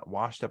paddle that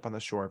washed up on the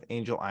shore of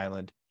Angel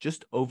Island,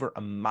 just over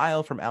a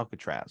mile from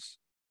Alcatraz.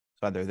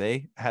 So either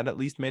they had at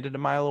least made it a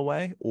mile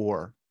away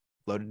or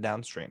floated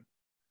downstream.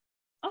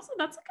 Also,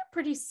 that's like a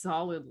pretty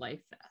solid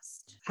life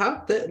vest.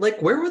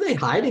 Where were they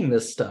hiding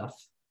this stuff?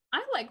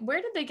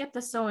 Where did they get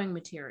the sewing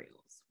materials?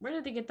 Where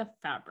did they get the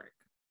fabric?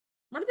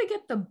 Where did they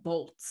get the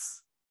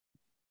bolts?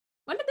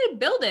 When did they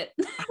build it?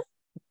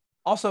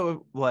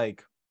 Also,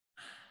 like,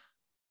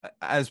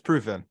 as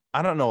proven,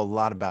 I don't know a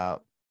lot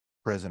about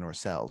prison or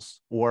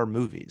cells or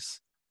movies,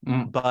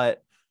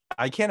 but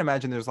I can't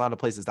imagine there's a lot of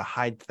places to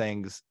hide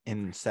things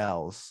in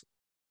cells.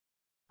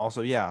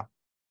 Also, yeah,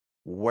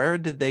 where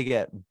did they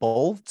get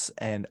bolts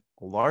and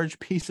large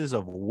pieces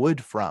of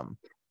wood from?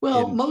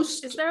 Well,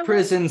 most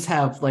prisons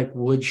have like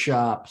wood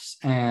shops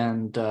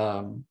and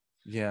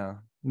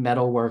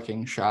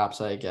metalworking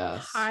shops, I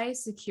guess. High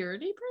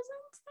security prisons?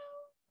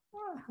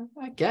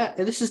 I get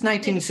this is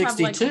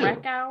 1962. Have,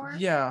 rec hour?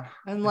 Yeah,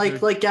 and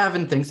like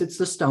Gavin thinks it's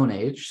the Stone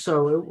Age,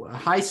 so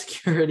high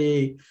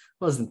security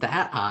wasn't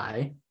that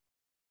high.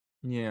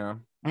 Yeah,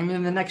 I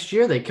mean, the next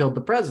year they killed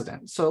the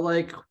president, so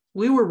they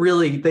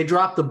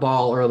dropped the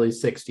ball early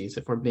 60s,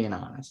 if we're being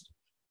honest,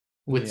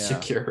 with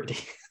security.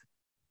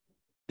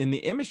 In the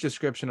image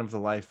description of the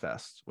life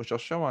vest, which I'll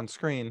show on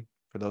screen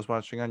for those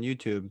watching on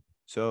YouTube,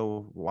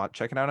 so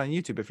check it out on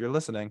YouTube if you're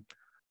listening.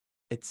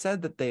 It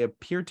said that they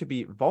appear to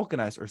be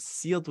vulcanized or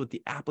sealed with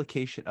the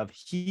application of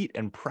heat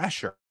and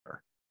pressure.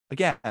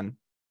 Again,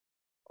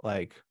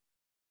 like,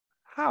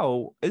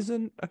 how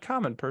isn't a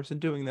common person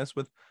doing this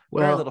with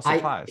very little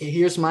supplies?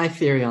 Here's my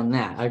theory on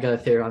that. I got a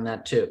theory on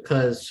that too,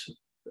 because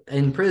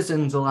in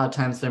prisons, a lot of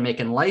times they're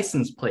making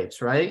license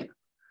plates, right?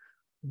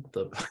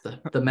 The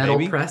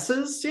metal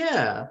presses,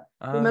 the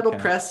metal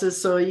presses.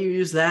 So you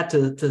use that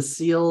to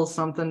seal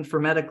something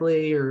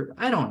hermetically, or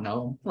I don't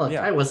know. Look,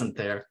 I wasn't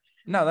there.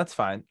 No, that's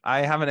fine.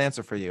 I have an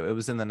answer for you. It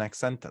was in the next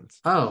sentence.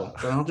 Oh,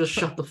 then I'll just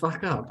shut the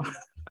fuck up.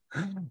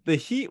 The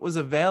heat was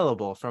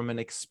available from an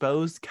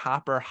exposed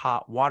copper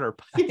hot water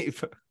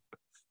pipe.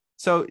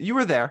 So you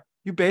were there.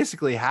 You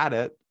basically had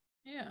it.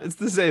 Yeah. It's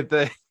the same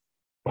thing.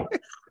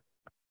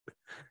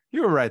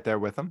 You were right there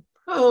with them.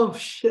 Oh,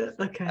 shit.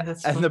 Okay,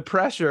 that's fine. And the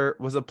pressure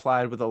was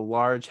applied with a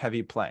large,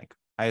 heavy plank.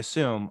 I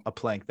assume a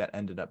plank that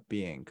ended up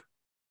being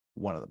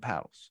one of the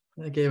paddles.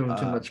 I gave him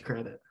too much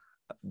credit.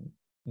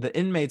 The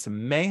inmates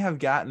may have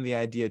gotten the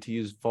idea to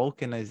use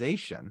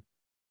vulcanization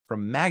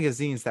from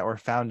magazines that were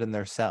found in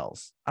their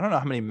cells. I don't know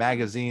how many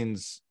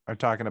magazines are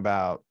talking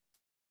about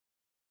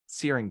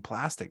searing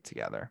plastic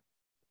together.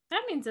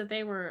 That means that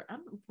they were, I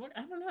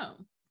don't know.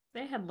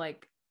 They had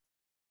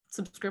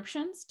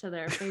subscriptions to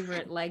their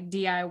favorite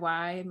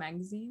DIY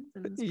magazines.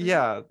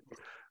 Yeah.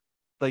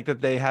 Like that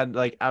they had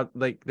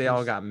they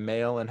all got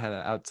mail and had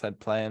outside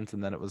plans,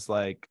 and then it was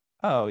like,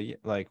 oh, yeah,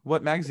 like,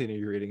 what magazine are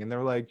you reading? And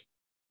they're like,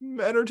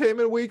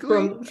 Entertainment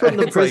Weekly. From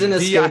the It's prison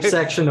like, escape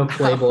section of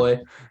Playboy.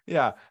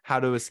 Yeah, how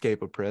to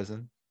escape a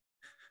prison.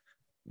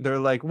 They're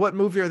like, what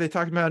movie are they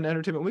talking about in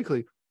Entertainment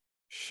Weekly?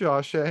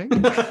 Shawshank.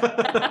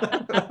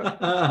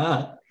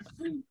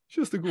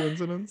 Just a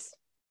coincidence.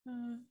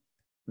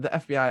 The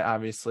FBI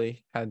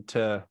obviously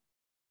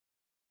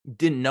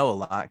didn't know a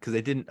lot because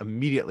they didn't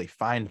immediately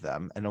find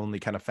them and only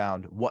kind of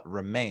found what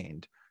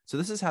remained. So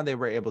this is how they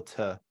were able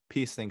to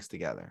piece things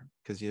together,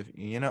 because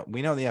we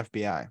know the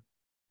FBI.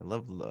 I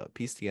love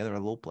piece together a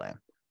little plan.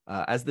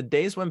 As the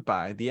days went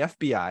by, the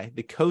FBI,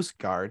 the Coast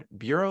Guard,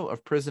 Bureau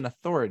of Prison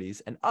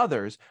Authorities, and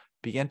others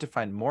began to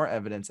find more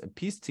evidence and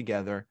piece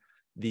together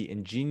the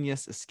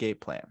ingenious escape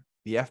plan.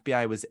 The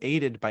FBI was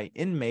aided by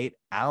inmate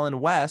Alan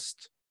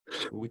West,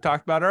 who we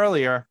talked about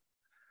earlier,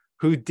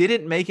 who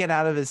didn't make it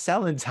out of his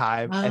cell in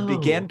time and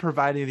began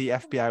providing the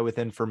FBI with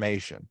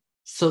information.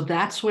 So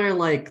that's where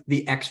like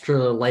the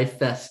extra life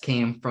vest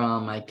came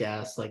from, I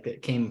guess. Like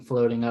it came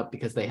floating up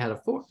because they had a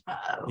force.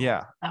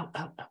 Yeah.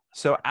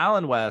 So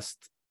Alan West,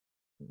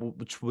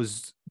 which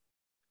was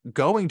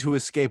going to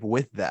escape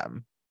with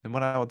them, and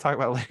what I will talk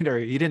about later,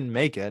 he didn't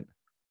make it.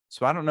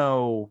 So I don't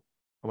know.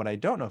 What I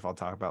don't know if I'll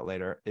talk about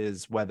later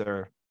is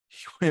whether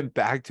he went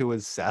back to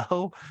his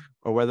cell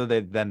or whether they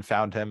then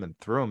found him and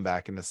threw him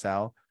back in the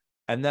cell.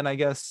 And then I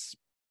guess,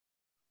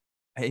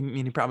 I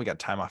mean, he probably got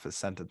time off his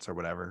sentence or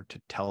whatever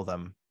to tell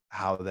them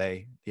how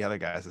the other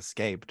guys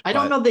escaped. I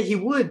don't know that he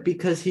would,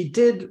 because he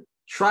did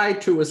try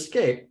to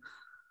escape.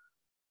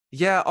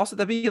 Yeah. Also,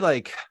 that'd be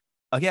like,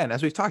 again,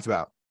 as we've talked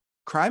about,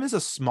 crime is a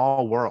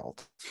small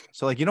world.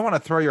 So like, you don't want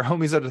to throw your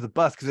homies under the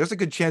bus because there's a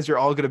good chance you're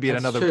all going to be in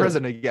another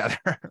prison together.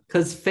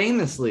 Because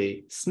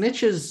famously,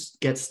 snitches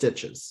get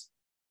stitches.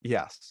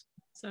 Yes.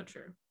 So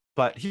true.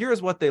 But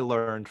here's what they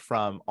learned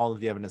from all of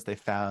the evidence they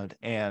found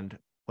and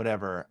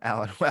whatever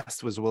Alan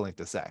West was willing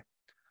to say.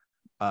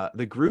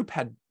 The group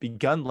had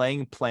begun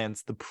laying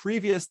plans the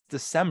previous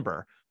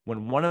December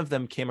when one of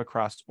them came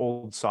across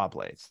old saw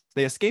blades.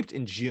 They escaped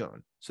in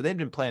June. So they'd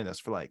been planning this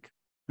for like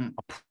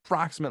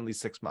approximately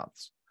 6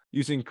 months,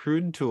 using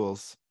crude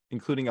tools,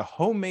 including a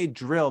homemade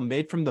drill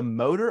made from the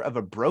motor of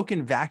a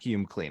broken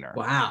vacuum cleaner.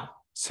 Wow.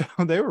 So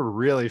they were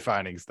really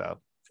finding stuff.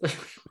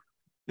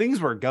 Things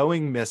were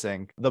going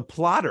missing. The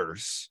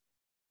plotters,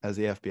 as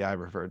the FBI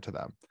referred to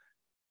them,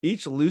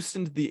 each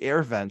loosened the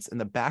air vents in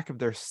the back of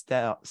their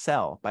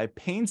cell by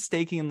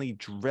painstakingly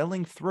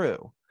drilling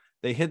through.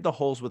 They hid the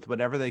holes with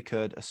whatever they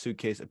could, a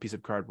suitcase, a piece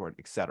of cardboard,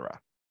 etc.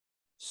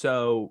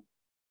 So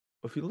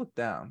if you look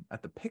down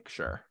at the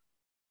picture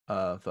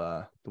of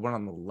the one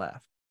on the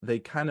left, they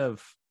kind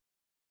of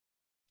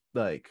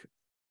like,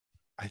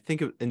 I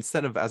think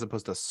instead of as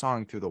opposed to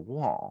sawing through the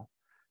wall,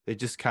 they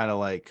just kind of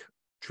like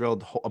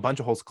drilled a bunch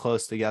of holes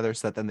close together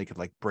so that then they could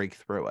like break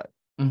through it,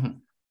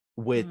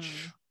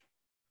 which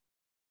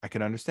I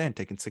can understand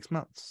taking 6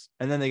 months.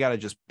 And then they got to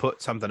just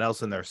put something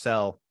else in their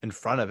cell in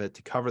front of it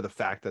to cover the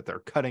fact that they're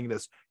cutting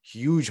this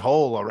huge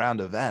hole around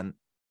a vent.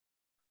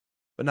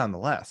 But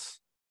nonetheless,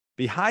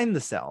 behind the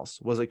cells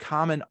was a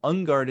common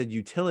unguarded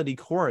utility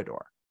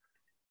corridor,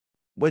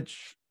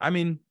 which, I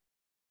mean,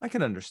 I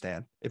can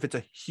understand. If it's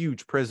a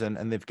huge prison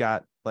and they've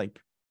got like,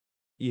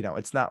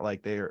 it's not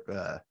like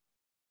they're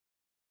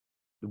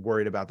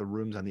worried about the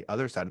rooms on the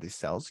other side of these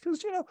cells,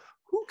 because,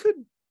 who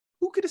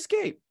could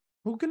escape?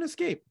 Who can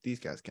escape? These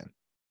guys can.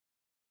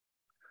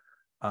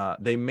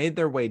 They made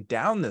their way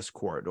down this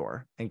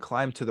corridor and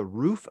climbed to the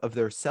roof of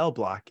their cell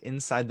block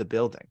inside the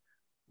building,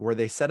 where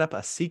they set up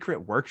a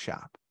secret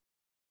workshop.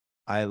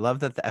 I love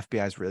that the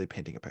FBI is really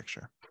painting a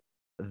picture.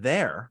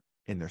 There,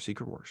 in their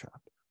secret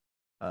workshop,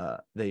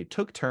 they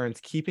took turns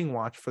keeping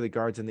watch for the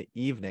guards in the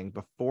evening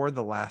before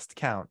the last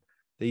count.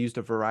 They used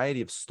a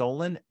variety of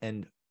stolen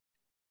and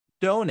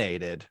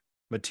donated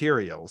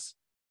materials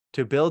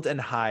to build and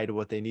hide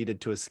what they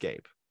needed to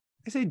escape.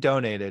 I say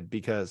donated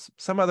because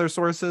some other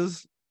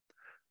sources,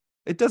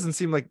 it doesn't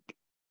seem like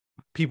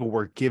people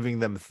were giving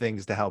them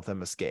things to help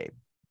them escape.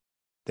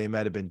 They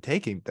might have been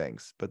taking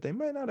things, but they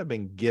might not have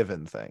been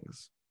given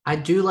things. I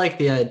do like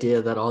the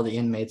idea that all the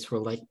inmates were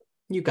like,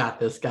 you got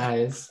this,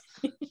 guys.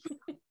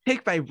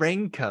 Take my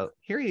raincoat.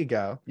 Here you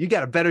go. You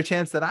got a better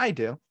chance than I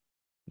do.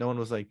 No one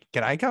was like,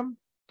 can I come?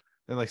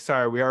 They're like,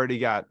 sorry, we already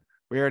got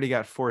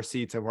 4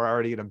 seats and we're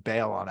already going to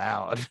bail on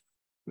Alan.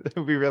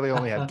 We really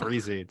only had 3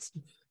 seats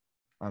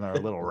on our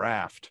little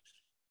raft.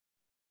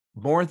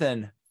 More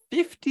than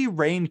 50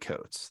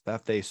 raincoats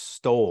that they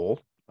stole,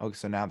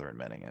 so now they're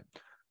admitting it,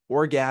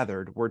 or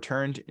gathered, were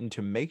turned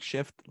into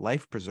makeshift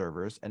life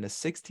preservers and a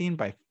 16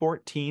 by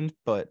 14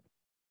 foot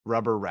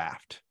rubber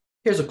raft.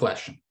 Here's a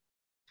question.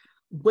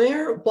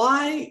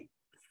 Why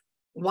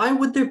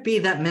would there be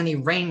that many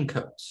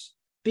raincoats?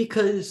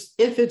 Because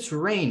if it's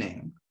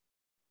raining,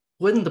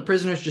 wouldn't the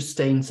prisoners just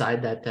stay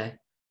inside that day?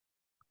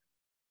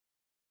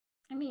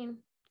 I mean,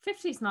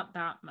 50 is not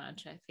that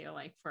much, I feel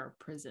like, for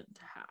a prison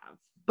to have.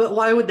 But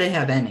why would they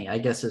have any, I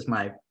guess is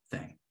my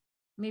thing.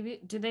 maybe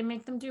do they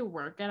make them do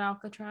work at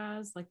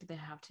Alcatraz? Like, do they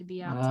have to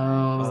be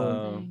outside or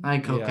something?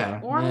 Like, okay.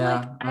 Or yeah,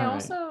 like, I all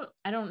also,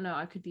 I don't know,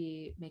 I could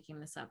be making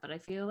this up, but I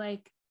feel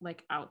like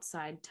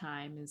outside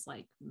time is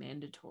like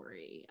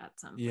mandatory at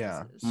some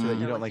places. So that you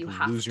They're don't like, like you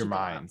have lose your to go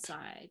mind.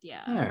 outside.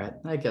 Yeah. All right.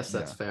 I guess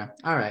that's fair.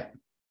 All right.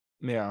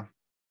 Yeah.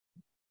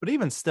 But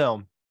even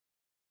still,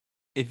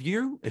 if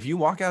you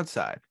walk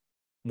outside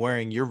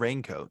wearing your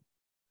raincoat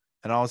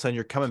and all of a sudden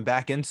you're coming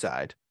back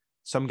inside,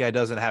 some guy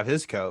doesn't have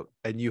his coat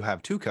and you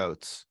have two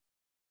coats,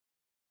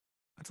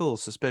 that's a little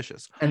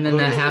suspicious. And then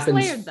that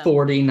happens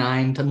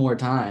 49 more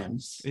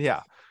times.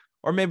 Yeah.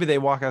 Or maybe they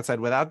walk outside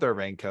without their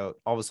raincoat.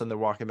 All of a sudden they're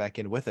walking back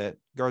in with it.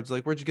 Guard's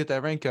like, "Where'd you get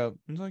that raincoat?"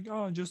 He's like,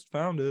 "Oh, I just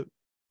found it.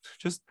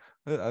 Just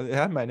it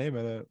had my name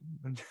in it."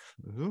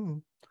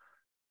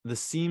 The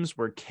seams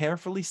were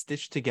carefully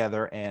stitched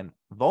together and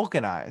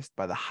vulcanized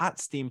by the hot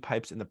steam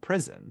pipes in the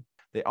prison.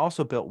 They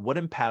also built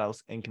wooden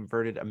paddles and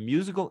converted a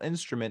musical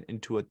instrument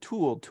into a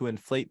tool to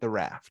inflate the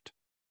raft.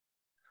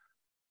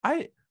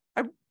 They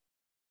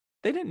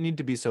didn't need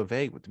to be so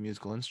vague with the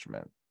musical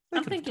instrument.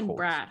 I'm thinking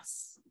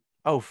brass.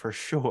 Oh, for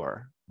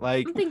sure.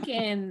 Like I'm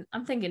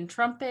thinking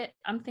trumpet.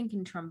 I'm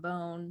thinking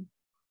trombone.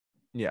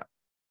 Yeah.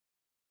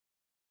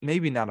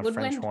 Maybe not a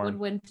French horn.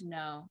 Woodwind,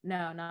 no,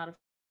 not a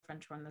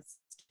French horn. That's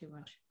too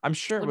much. I'm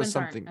sure it was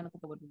something. I don't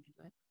think the woodwind do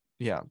it.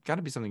 Yeah, got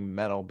to be something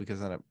metal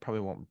because then it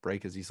probably won't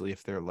break as easily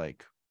if they're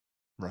like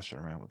rushing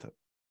around with it.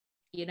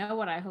 You know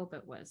what I hope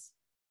it was?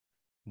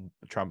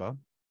 A trombone?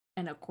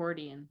 An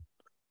accordion.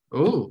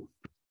 Ooh.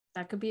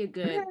 That could be a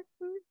good.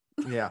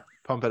 Yeah,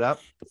 pump it up.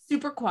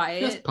 Super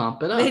quiet. Just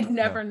pump it up. They'd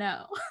never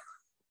know.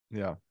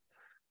 Yeah.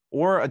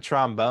 Or a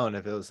trombone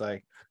if it was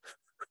like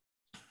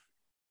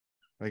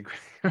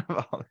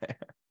all there.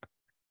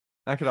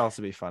 That could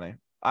also be funny.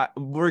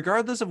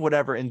 Regardless of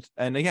whatever, and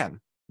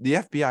again, the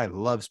FBI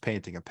loves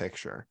painting a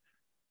picture.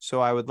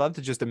 So I would love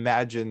to just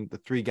imagine the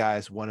three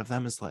guys. One of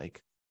them is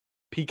like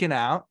peeking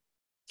out,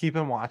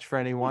 keeping watch for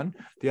anyone.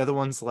 The other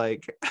one's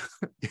like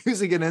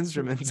using an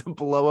instrument to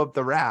blow up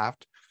the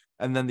raft.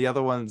 And then the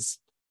other one's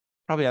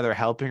probably either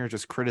helping or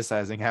just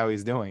criticizing how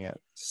he's doing it.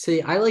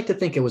 See, I like to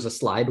think it was a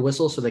slide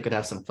whistle so they could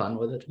have some fun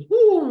with it.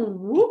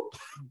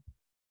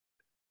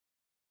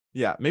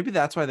 Yeah, maybe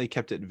that's why they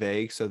kept it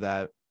vague, so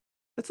that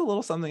it's a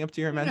little something up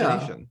to your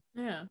imagination.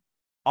 Yeah.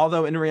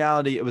 Although in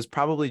reality, it was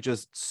probably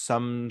just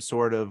some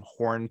sort of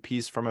horn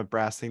piece from a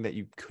brass thing that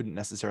you couldn't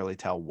necessarily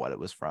tell what it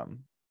was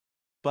from.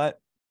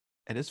 But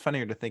it is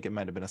funnier to think it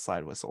might have been a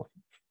slide whistle.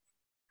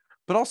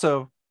 But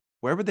also,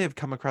 where would they have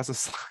come across a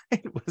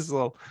slide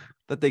whistle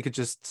that they could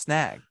just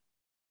snag?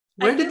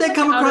 Where did they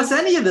come across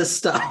any of this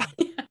stuff?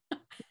 I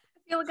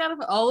feel like out of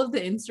all of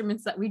the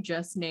instruments that we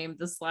just named,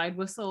 the slide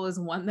whistle is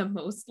one the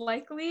most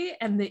likely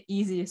and the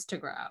easiest to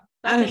grab.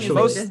 That thing is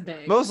like this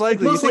big. Most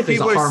likely, you think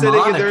people are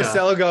sitting in their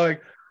cell going,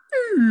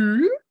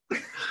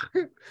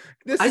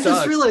 I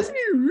just realized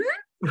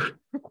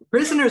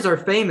prisoners are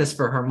famous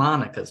for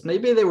harmonicas.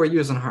 Maybe they were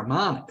using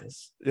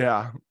harmonicas.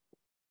 Yeah.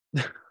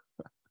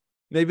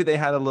 Maybe they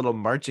had a little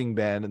marching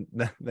band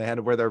and they had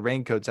to wear their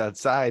raincoats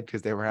outside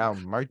because they were out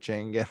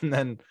marching, and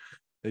then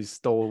they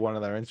stole one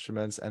of their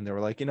instruments and they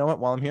were like, "You know what,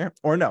 while I'm here,"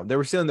 or no, they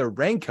were stealing their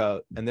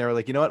raincoat and they were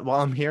like, "You know what,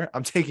 while I'm here,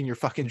 I'm taking your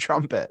fucking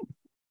trumpet."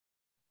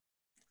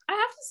 I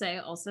have to say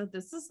also,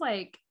 this is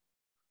like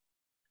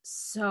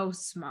so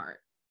smart.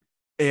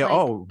 Yeah, like,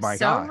 oh my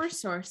god. So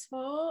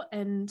resourceful.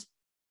 And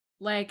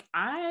like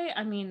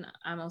I mean,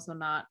 I'm also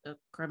not a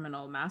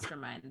criminal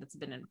mastermind that's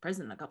been in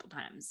prison a couple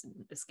times and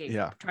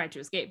tried to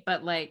escape.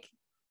 But like,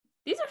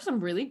 these are some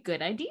really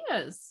good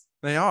ideas.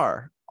 They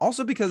are.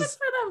 Also because good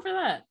for them for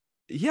that.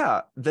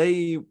 Yeah,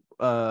 they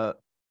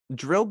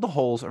drilled the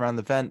holes around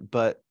the vent,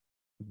 but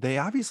they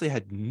obviously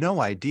had no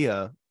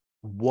idea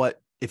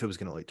if it was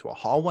going to lead to a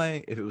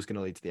hallway, if it was going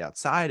to lead to the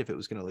outside, if it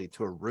was going to lead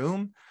to a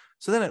room.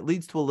 So then it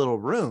leads to a little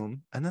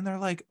room, and then they're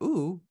like,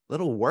 "Ooh,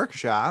 little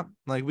workshop.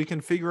 Like we can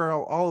figure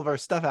out all of our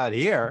stuff out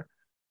here."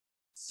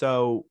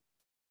 So,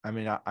 I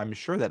mean, I'm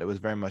sure that it was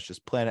very much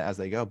just plan it as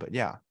they go. But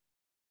yeah,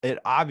 it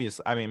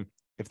obviously, I mean,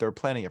 if they're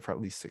planning it for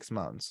at least 6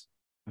 months,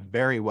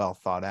 very well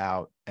thought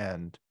out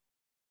and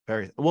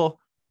very well.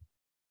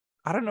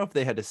 I don't know if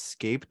they had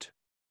escaped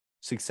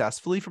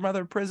successfully from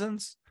other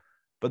prisons,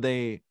 but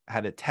they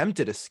had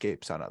attempted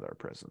escapes on other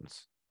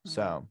prisons. Mm-hmm.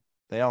 So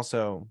they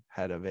also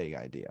had a vague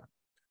idea.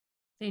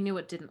 They knew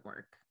it didn't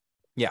work.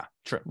 Yeah,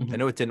 true. Mm-hmm. They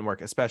knew it didn't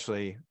work,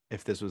 especially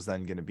if this was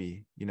then going to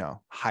be,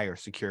 higher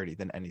security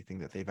than anything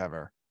that they've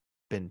ever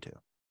been to.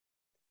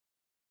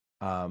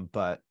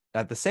 But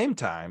at the same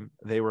time,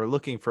 they were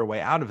looking for a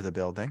way out of the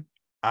building.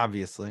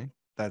 Obviously,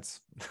 that's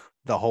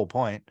the whole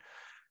point.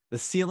 The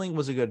ceiling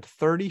was a good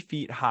 30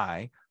 feet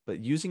high,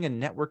 but using a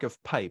network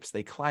of pipes,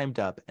 they climbed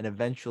up and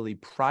eventually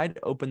pried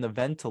open the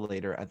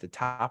ventilator at the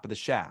top of the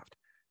shaft.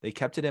 They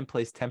kept it in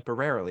place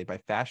temporarily by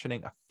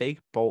fashioning a fake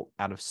bolt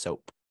out of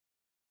soap.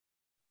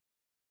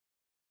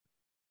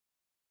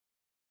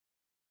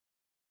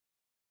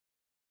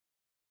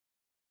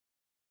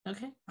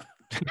 Okay.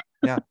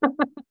 Yeah.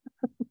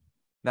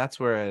 That's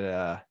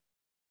where it,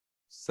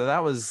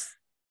 so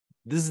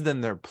this is then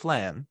their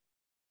plan.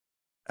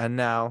 And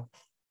now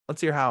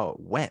let's hear how it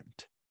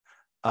went.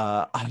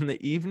 On the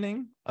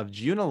evening of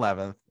June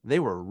 11th, they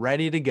were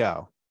ready to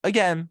go.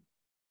 Again,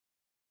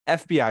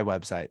 FBI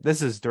website.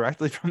 This is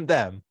directly from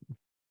them.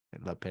 I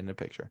love painting a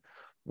picture.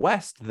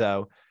 West,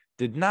 though,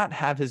 did not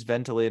have his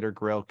ventilator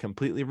grill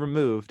completely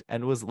removed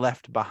and was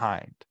left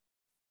behind.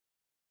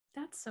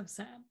 That's so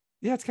sad.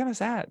 Yeah, it's kind of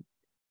sad.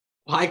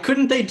 Why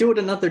couldn't they do it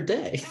another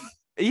day?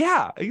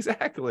 Yeah,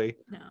 exactly.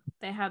 No,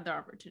 they had their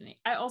opportunity.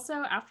 I also,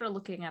 after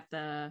looking at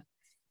the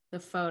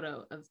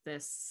photo of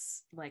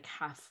this like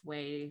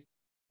halfway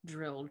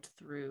drilled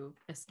through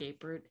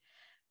escape route,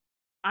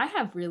 I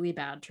have really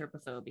bad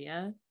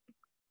trypophobia.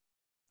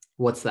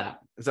 What's that?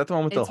 Is that the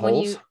one with It's the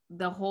holes?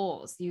 The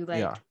holes. You like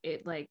Yeah.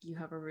 it, like you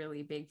have a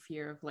really big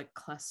fear of like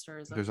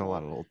clusters. There's a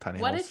lot of little tiny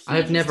What holes. if he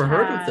I've never just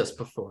heard had- of this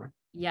before.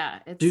 Yeah.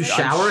 Do like-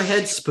 shower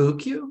heads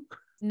spook you?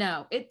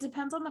 No, it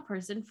depends on the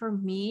person. For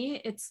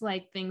me, it's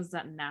like things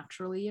that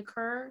naturally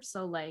occur.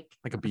 So like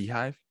Like a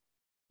beehive?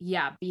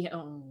 yeah,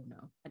 oh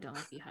no, I don't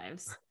like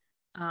beehives.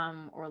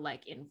 Or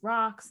like in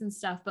rocks and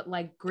stuff, but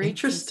like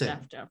grates and Interesting.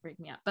 stuff don't freak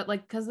me out. But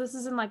like, because this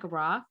isn't like a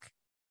rock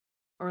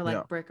or like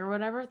Yeah. brick or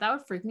whatever, that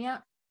would freak me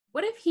out.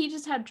 What if he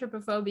just had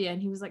trypophobia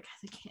and he was like,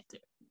 I can't do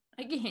it.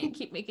 I can't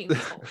keep making these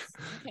holes.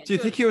 Do you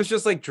think he was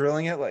just like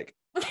drilling it like,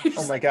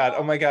 oh my God,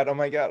 oh my God, oh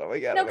my God, oh my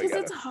God? No, oh my because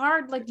God. it's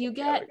hard. Like you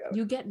God,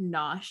 get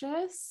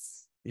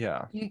nauseous.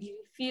 Yeah. You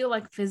feel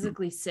like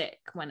physically sick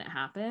when it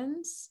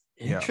happens.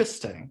 Yeah.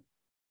 Interesting.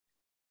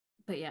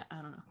 But yeah, I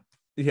don't know.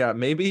 Yeah,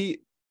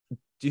 maybe.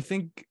 Do you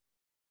think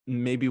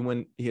maybe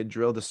when he had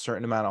drilled a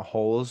certain amount of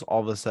holes,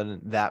 all of a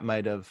sudden that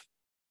might have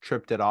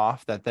tripped it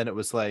off? That then it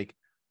was like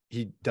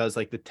he does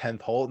like the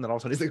 10th hole, and then all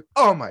of a sudden he's like,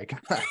 oh my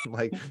God,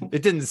 like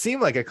it didn't seem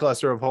like a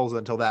cluster of holes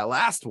until that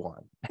last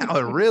one. Now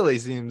it really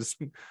seems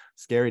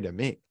scary to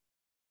me.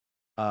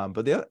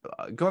 But the other,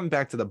 going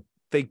back to the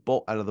fake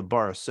bolt out of the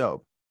bar of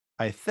soap,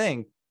 I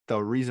think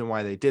the reason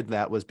why they did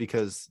that was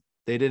because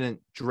they didn't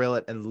drill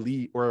it and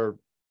leave or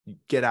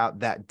get out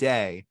that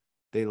day.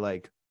 They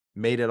like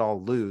made it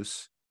all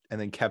loose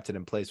and then kept it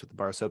in place with the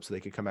bar of soap so they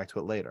could come back to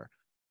it later.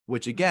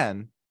 Which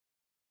again,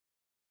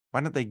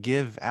 why don't they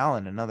give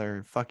Alan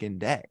another fucking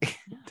day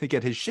to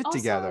get his shit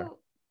together?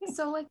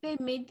 So like they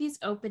made these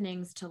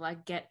openings to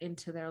like get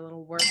into their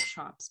little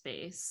workshop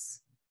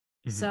space.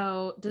 Mhm.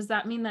 So does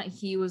that mean that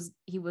he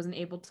wasn't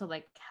able to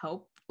like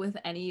help with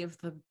any of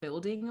the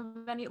building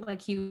of any,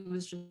 like he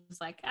was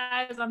just like,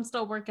 guys, I'm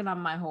still working on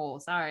my hole,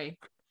 sorry,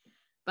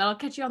 but I'll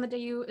catch you on the day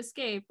you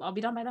escape, I'll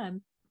be done by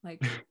then.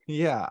 Like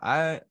Yeah,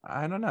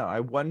 I don't know.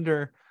 I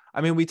wonder.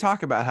 I mean, we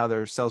talk about how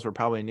their cells were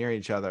probably near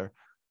each other,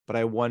 but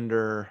I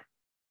wonder.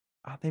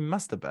 They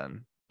must have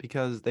been,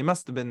 because they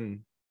must have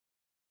been.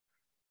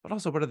 But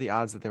also, what are the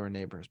odds that they were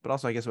neighbors? But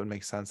also, I guess it would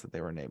make sense that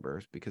they were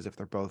neighbors, because if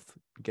they're both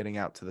getting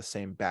out to the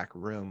same back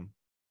room,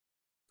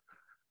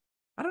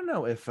 I don't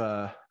know if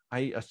I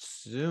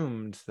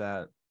assumed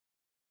that.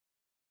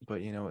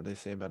 But you know what they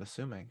say about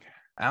assuming.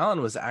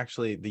 Alan was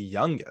actually the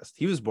youngest.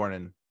 He was born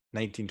in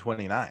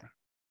 1929.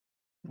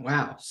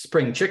 Wow.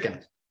 Spring chicken.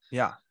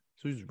 Yeah,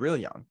 so he was real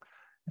young,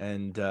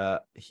 and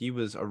he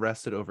was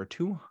arrested over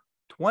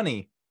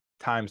 20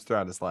 times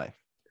throughout his life.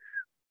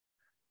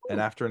 And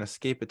after an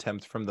escape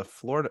attempt from the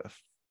Florida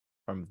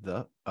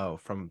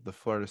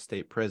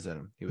State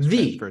Prison, he was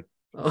transferred.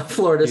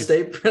 Florida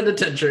State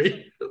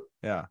Penitentiary.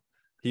 Yeah,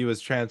 he was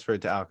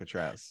transferred to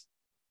Alcatraz.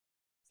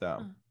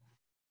 So,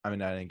 I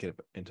mean, I didn't get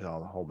into all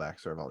the whole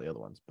backstory of all the other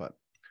ones, but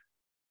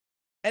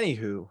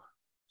anywho,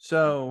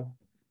 so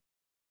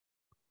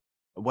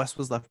West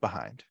was left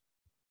behind.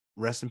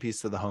 Rest in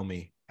peace to the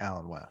homie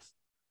Alan West.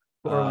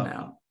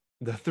 Now.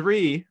 The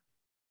three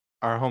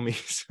are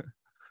homies.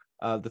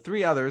 The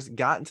three others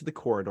got into the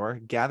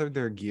corridor, gathered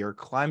their gear,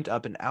 climbed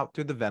up and out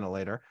through the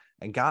ventilator,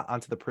 and got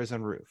onto the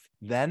prison roof.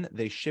 Then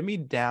they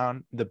shimmied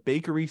down the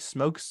bakery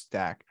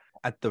smokestack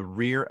at the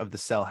rear of the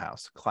cell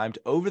house, climbed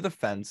over the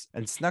fence,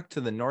 and snuck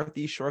to the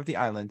northeast shore of the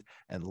island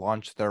and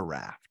launched their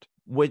raft.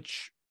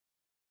 Which,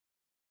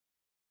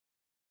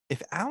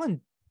 if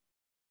Alan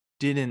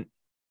didn't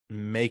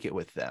make it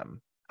with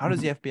them, how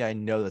does the FBI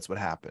know that's what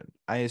happened?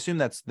 I assume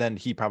that's then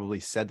he probably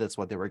said that's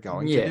what they were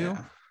going to do.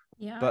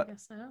 yeah, But I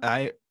guess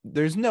so.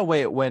 There's no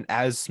way it went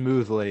as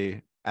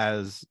smoothly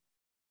as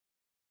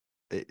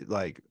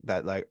like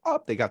that. Like, oh,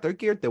 they got their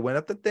gear, they went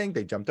up the thing,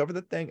 they jumped over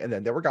the thing, and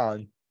then they were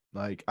gone.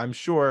 Like, I'm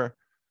sure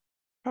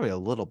probably a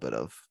little bit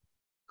of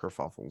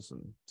kerfuffles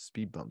and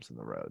speed bumps in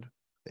the road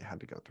they had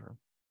to go through.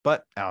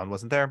 But Alan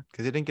wasn't there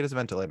because he didn't get his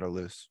ventilator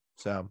loose.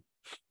 So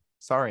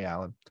sorry,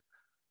 Alan.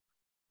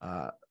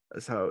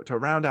 So to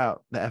round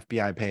out the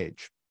FBI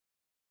page,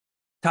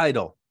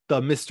 title: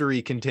 The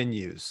Mystery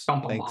Continues.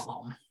 Bum, bum,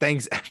 bum.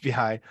 Thanks,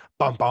 FBI.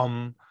 Bum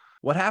bum.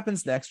 What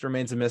happens next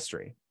remains a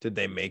mystery. Did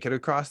they make it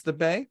across the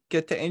bay,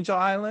 get to Angel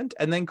Island,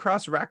 and then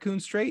cross Raccoon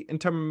Strait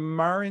into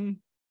Marin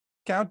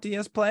County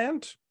as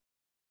planned?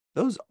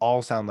 Those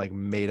all sound like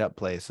made up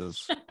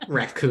places.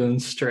 Raccoon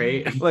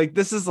Strait. Like,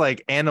 this is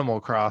like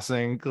Animal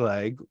Crossing.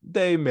 Like,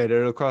 they made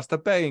it across the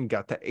bay and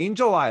got to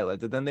Angel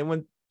Island, and then they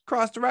went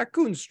across the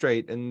Raccoon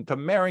Strait into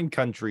Marin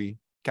County,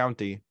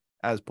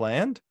 as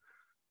planned?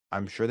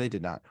 I'm sure they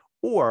did not.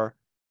 Or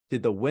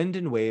did the wind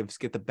and waves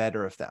get the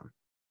better of them?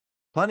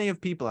 Plenty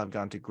of people have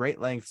gone to great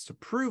lengths to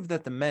prove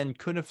that the men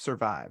could have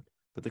survived,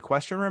 but the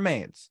question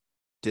remains,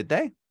 did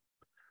they?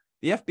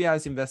 The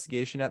FBI's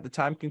investigation at the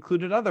time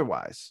concluded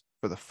otherwise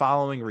for the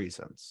following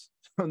reasons.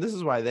 This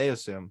is why they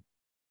assume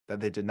that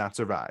they did not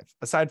survive,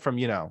 aside from,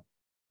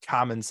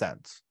 common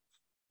sense.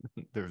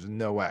 There's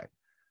no way.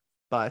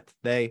 But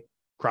they,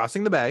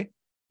 crossing the bay,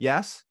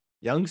 yes,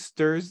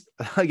 youngsters,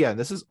 again,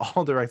 this is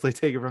all directly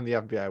taken from the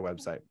FBI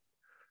website.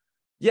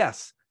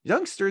 Yes,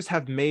 youngsters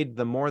have made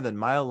the more than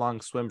mile-long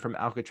swim from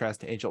Alcatraz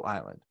to Angel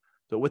Island,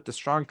 but with the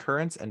strong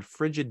currents and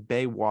frigid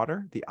bay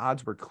water, the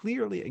odds were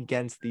clearly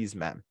against these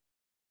men.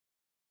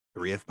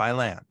 3 if by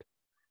land.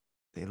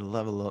 They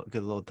love a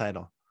good little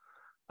title.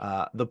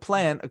 The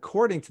plan,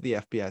 according to the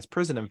FBI's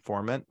prison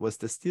informant, was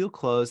to steal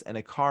clothes and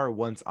a car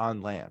once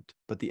on land,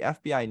 but the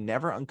FBI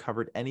never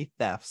uncovered any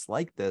thefts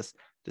like this,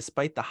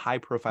 despite the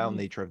high-profile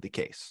nature of the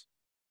case.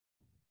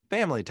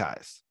 Family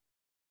ties.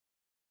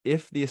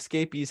 If the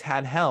escapees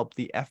had help,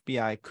 the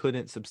FBI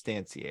couldn't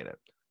substantiate it.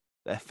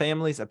 The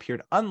families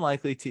appeared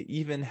unlikely to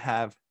even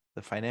have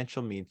the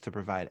financial means to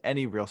provide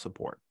any real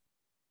support.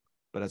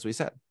 But as we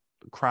said,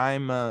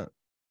 crime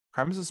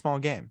is a small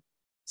game,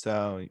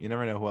 so you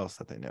never know who else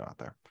that they know out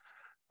there.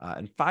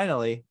 And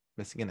finally,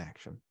 missing in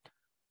action.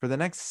 For the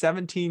next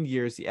 17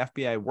 years, the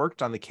FBI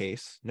worked on the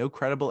case. No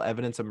credible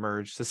evidence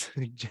emerged to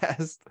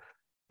suggest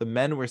the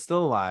men were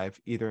still alive,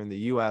 either in the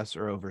U.S.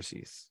 or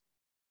overseas.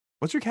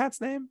 What's your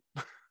cat's name?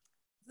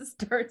 This is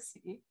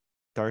Darcy.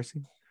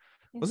 Darcy?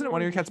 Wasn't it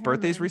one of your cat's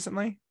birthdays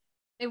recently?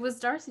 It was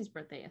Darcy's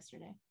birthday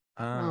yesterday.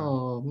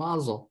 Oh,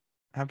 mazel.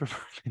 Happy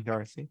birthday,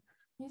 Darcy.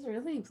 He's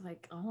really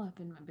all up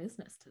in my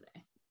business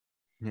today.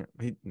 Yeah,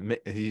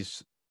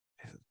 he's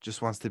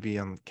just wants to be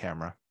on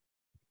camera.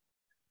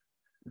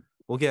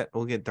 We'll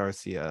get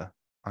Darcy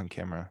on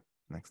camera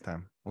next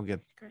time. We'll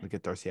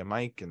get Darcy a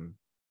mic, and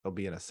they'll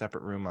be in a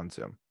separate room on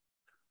Zoom.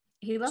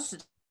 He loves to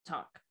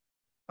talk.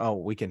 Oh,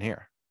 we can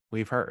hear.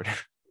 We've heard.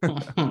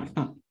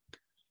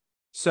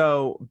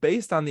 So,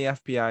 based on the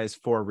FBI's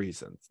 4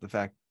 reasons, the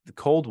fact the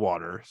cold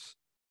waters,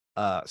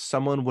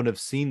 someone would have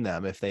seen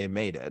them if they had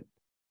made it.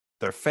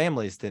 Their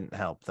families didn't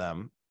help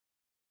them,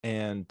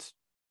 and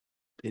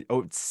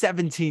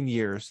 17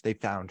 years they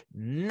found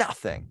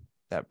nothing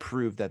that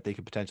proved that they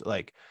could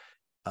potentially,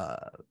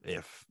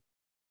 if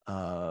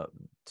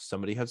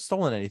somebody had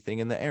stolen anything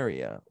in the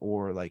area,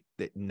 or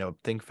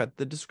nothing fit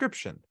the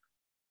description.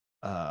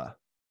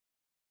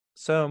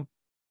 So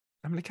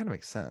it kind of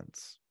makes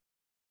sense.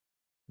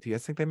 Do you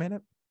guys think they made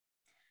it?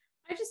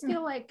 I just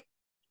feel like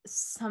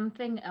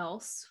something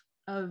else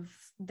of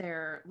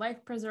their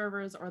life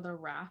preservers or the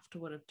raft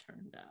would have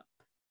turned up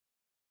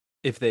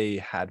if they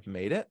had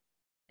made it.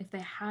 If they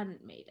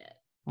hadn't made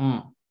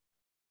it.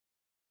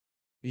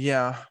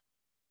 Yeah,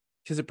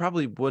 because it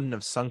probably wouldn't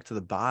have sunk to the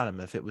bottom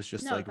if it was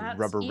just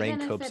rubber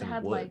raincoats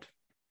and wood.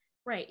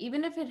 Right.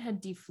 Even if it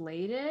had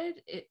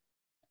deflated,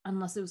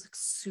 unless it was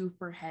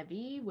super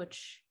heavy,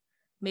 which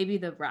maybe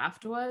the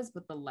raft was,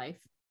 but the life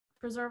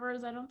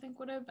preservers I don't think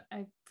would have.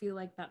 I feel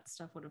like that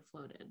stuff would have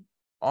floated.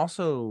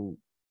 Also,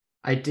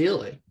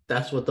 ideally,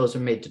 that's what those are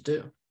made to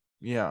do.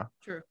 Yeah.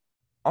 True.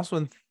 Also,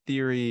 in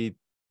theory,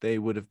 they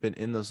would have been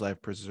in those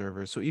life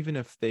preservers. So even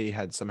if they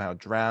had somehow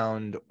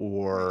drowned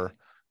or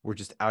were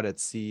just out at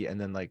sea and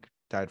then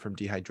died from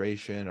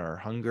dehydration or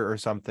hunger or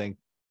something,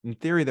 in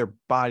theory, their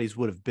bodies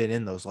would have been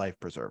in those life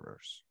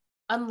preservers.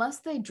 Unless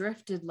they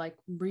drifted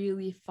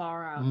really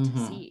far out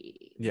to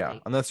sea. Yeah,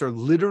 unless they're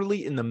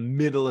literally in the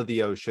middle of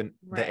the ocean,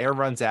 the air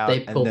runs out.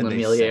 They pulled an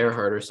Amelia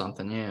Earhart or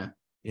something. Yeah.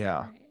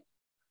 Yeah. Right.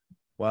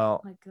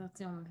 Well, that's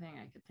the only thing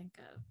I could think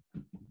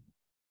of.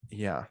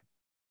 Yeah,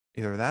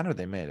 either that or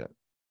they made it.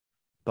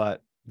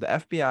 But the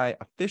FBI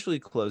officially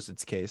closed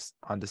its case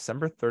on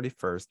December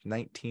 31st,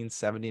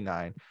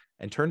 1979,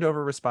 and turned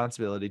over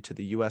responsibility to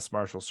the U.S.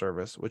 Marshal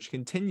Service, which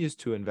continues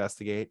to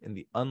investigate in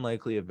the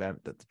unlikely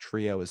event that the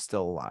trio is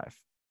still alive.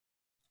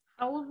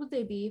 How old would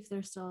they be if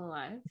they're still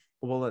alive?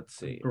 Well, let's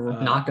see.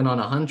 Knocking on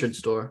 100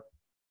 store.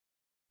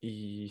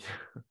 Yeah,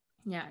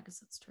 I guess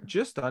that's true.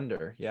 Just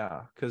under,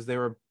 yeah, because they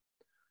were,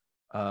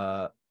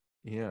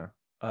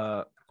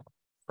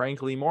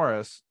 Frank Lee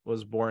Morris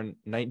was born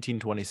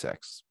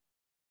 1926.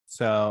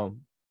 So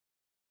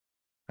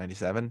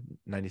 97,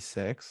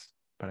 96,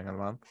 depending on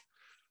the month.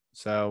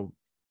 So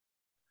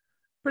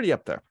pretty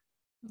up there.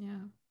 Yeah.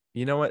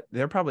 You know what?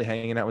 They're probably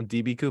hanging out with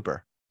DB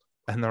Cooper.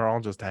 And they're all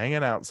just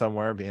hanging out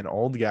somewhere, being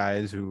old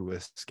guys who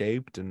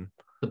escaped. And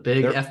the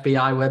big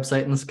FBI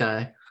website in the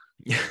sky.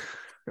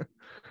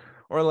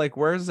 Or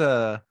where's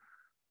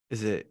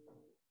is it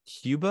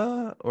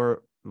Cuba,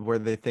 or where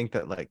they think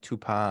that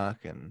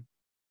Tupac and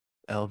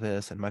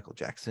Elvis and Michael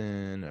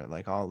Jackson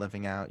are all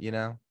living out, Is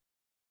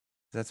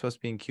that supposed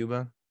to be in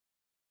Cuba?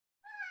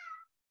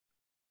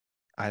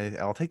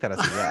 I'll take that as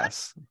a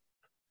yes.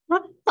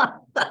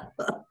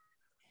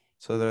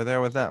 So they're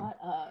there with them.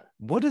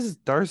 What does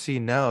Darcy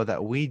know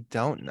that we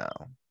don't know?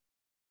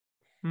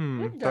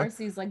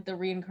 Darcy's the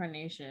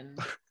reincarnation.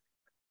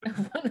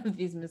 One of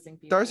these missing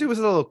people. Darcy was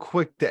a little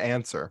quick to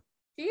answer.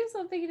 Do you have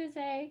something to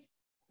say?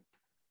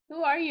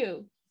 Who are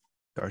you?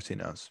 Darcy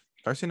knows.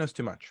 Darcy knows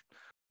too much.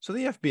 So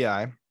the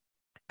FBI,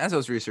 as I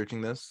was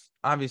researching this,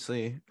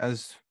 obviously,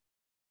 as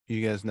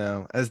you guys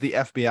know, as the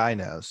FBI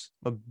knows,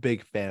 I'm a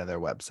big fan of their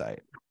website.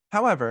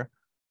 However,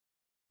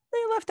 they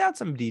left out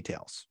some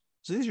details.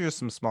 So these are just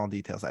some small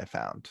details I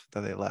found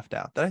that they left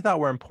out that I thought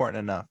were important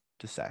enough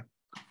to say.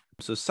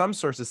 So some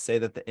sources say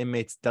that the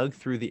inmates dug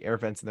through the air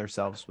vents in their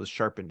cells with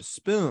sharpened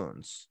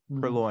spoons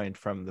purloined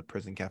from the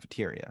prison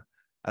cafeteria,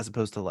 as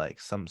opposed to like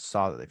some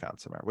saw that they found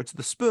somewhere, which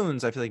the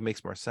spoons I feel like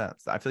makes more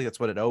sense. I feel like that's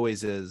what it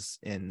always is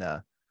in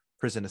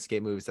prison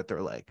escape movies, that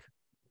they're like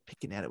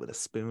picking at it with a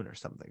spoon or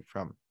something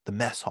from the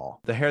mess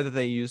hall. The hair that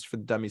they used for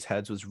the dummies'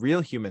 heads was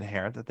real human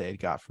hair that they had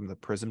got from the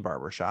prison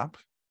barber shop.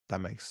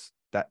 That makes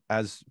that,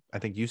 as I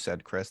think you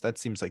said, Chris, that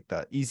seems like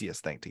the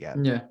easiest thing to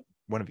get. Yeah.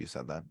 One of you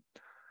said that.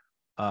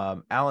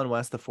 Alan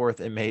West, the fourth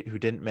inmate who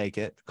didn't make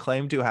it,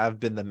 claimed to have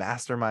been the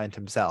mastermind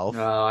himself.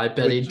 Oh, I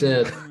bet he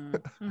did.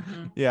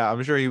 Yeah,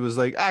 I'm sure he was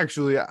like,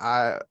 actually,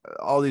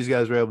 all these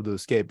guys were able to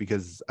escape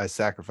because I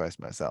sacrificed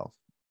myself.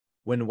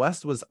 When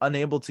West was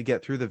unable to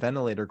get through the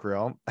ventilator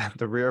grill at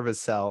the rear of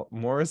his cell,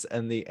 Morris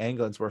and the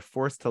Anglins were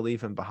forced to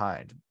leave him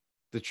behind.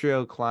 The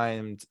trio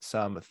climbed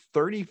some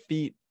 30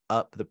 feet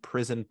up the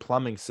prison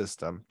plumbing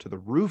system to the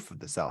roof of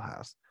the cell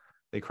house.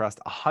 They crossed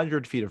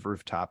 100 feet of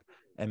rooftop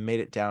and made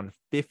it down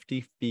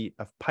 50 feet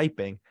of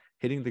piping,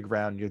 hitting the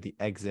ground near the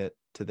exit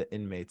to the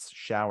inmates'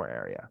 shower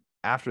area.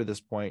 After this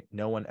point,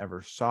 no one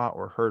ever saw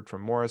or heard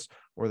from Morris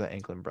or the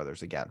Anglin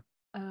brothers again.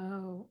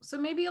 Oh, so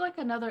maybe like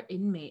another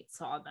inmate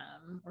saw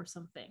them or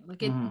something. Like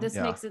this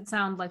Yeah. makes it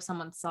sound like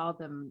someone saw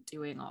them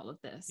doing all of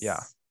this. Yeah.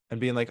 And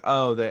being like,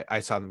 oh,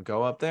 I saw them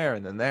go up there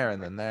and then there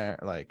and then there,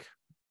 like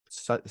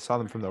saw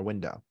them from their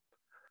window.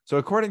 So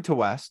according to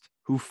West,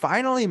 who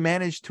finally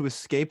managed to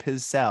escape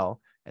his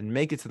cell and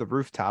make it to the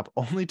rooftop,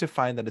 only to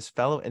find that his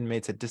fellow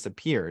inmates had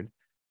disappeared,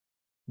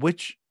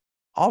 which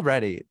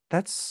already,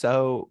 that's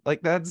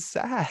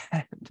sad.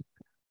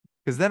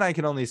 Because then I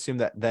can only assume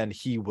that then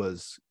he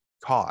was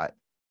caught.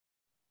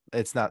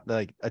 It's not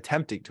like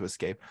attempting to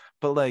escape,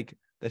 but like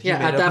that. Yeah,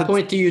 at that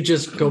point, do you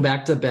just go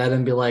back to bed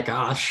and be like,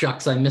 ah,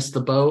 shucks, I missed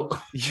the boat?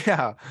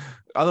 Yeah.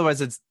 Otherwise,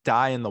 it's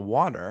die in the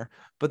water.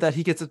 But that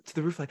he gets up to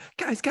the roof like,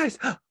 guys,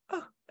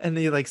 and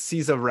he like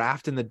sees a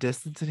raft in the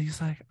distance and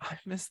he's like, I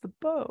missed the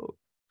boat.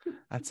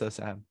 That's so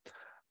sad.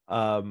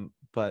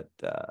 But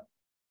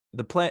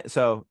the plan,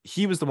 so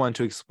he was the one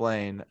to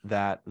explain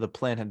that the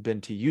plan had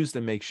been to use the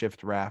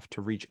makeshift raft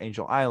to reach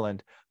Angel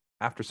Island.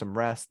 After some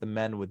rest, the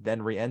men would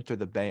then re-enter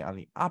the bay on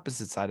the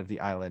opposite side of the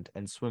island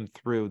and swim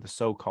through the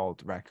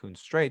so-called Raccoon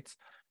Straits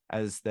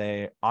as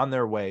they on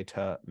their way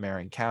to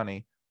Marin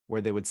County,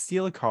 where they would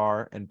steal a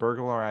car and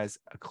burglarize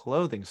a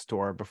clothing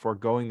store before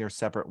going their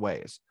separate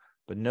ways.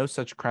 But no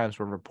such crimes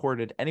were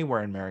reported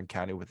anywhere in Marin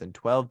County within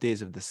 12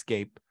 days of the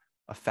escape,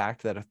 a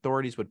fact that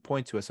authorities would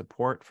point to as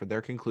support for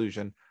their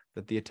conclusion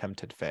that the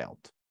attempt had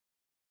failed.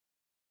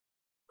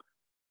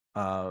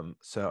 And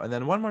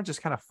then one more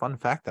just kind of fun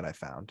fact that I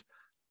found.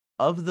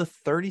 Of the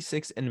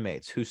 36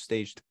 inmates who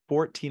staged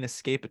 14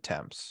 escape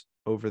attempts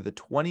over the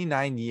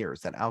 29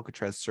 years that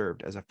Alcatraz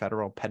served as a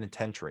federal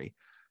penitentiary,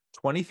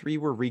 23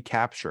 were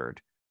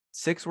recaptured,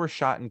 6 were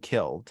shot and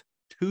killed,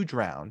 2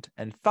 drowned,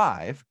 and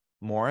 5,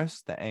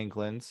 Morris, the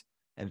Anglins,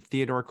 and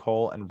Theodore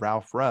Cole and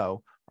Ralph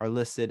Rowe, are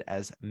listed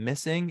as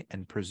missing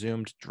and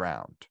presumed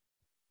drowned.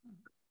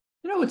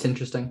 You know what's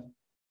interesting?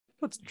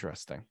 What's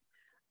interesting?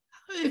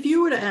 If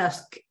you were to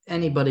ask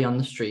anybody on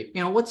the street,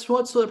 what's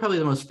probably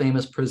the most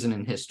famous prison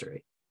in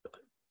history?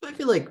 I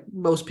feel like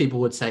most people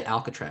would say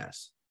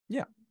Alcatraz.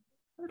 Yeah.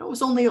 It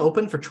was only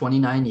open for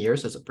 29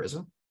 years as a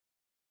prison.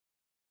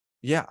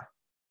 Yeah.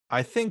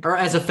 I think, or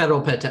as a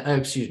federal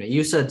excuse me,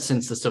 you said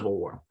since the Civil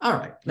War. All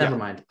right, never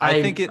mind.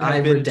 I think it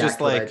had been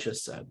just like what I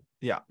just said.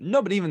 Yeah,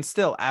 no, but even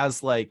still,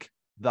 as like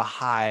the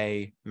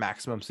high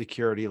maximum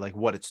security, like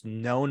what it's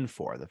known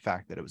for, the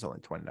fact that it was only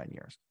 29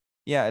 years.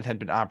 Yeah, it had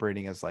been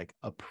operating as like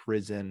a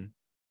prison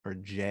or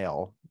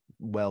jail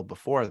well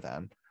before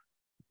then,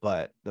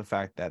 but the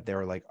fact that they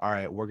were like, all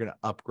right, we're gonna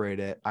upgrade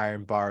it,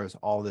 iron bars,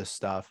 all this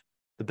stuff,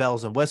 the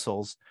bells and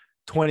whistles.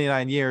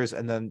 29 years,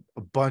 and then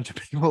a bunch of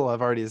people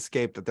have already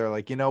escaped, that they're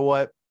like, you know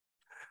what,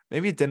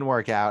 maybe it didn't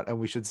work out and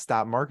we should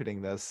stop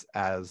marketing this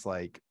as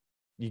like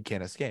you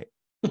can't escape.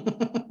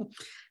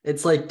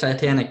 It's like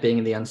Titanic being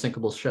in the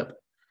unsinkable ship.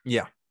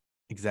 Yeah,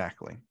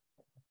 exactly.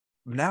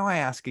 Now I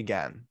ask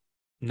again,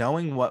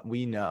 knowing what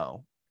we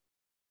know,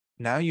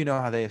 now you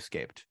know how they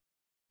escaped.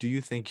 Do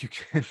you think you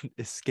can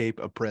escape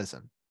a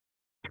prison?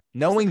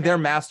 Knowing their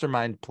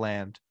mastermind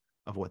planned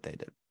of what they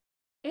did.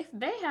 If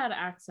they had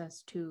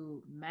access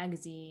to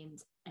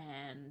magazines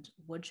and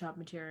woodshop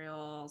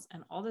materials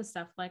and all this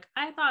stuff, like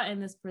I thought in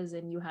this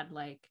prison you had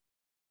like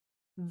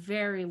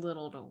very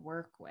little to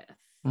work with.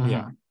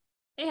 Yeah.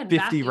 They had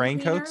 50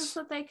 raincoats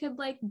that they could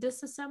like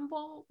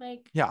disassemble.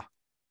 Like, yeah.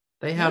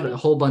 They had a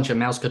whole bunch of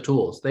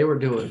Mousecatools. They were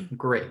doing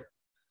great.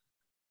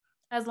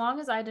 As long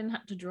as I didn't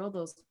have to drill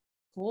those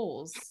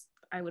holes,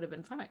 I would have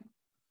been fine.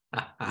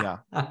 Yeah.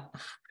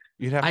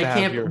 You'd have to I have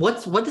can't. your.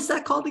 What is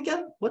that called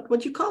again?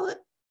 What'd you call it?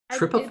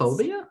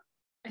 Trypophobia?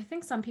 I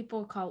think some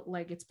people call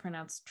it's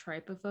pronounced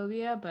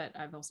trypophobia, but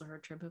I've also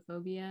heard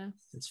trypophobia.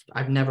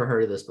 I've never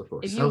heard of this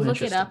before. If you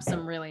look it up,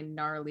 some really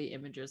gnarly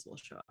images will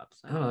show up.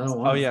 So I don't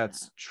want yeah,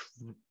 it's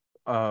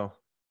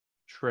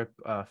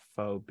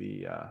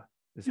trypophobia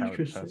is how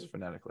it says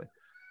phonetically.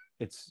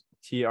 It's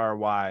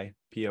trypophobia.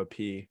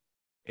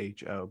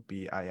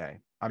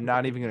 I'm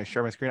not even going to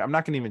share my screen. I'm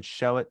not going to even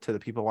show it to the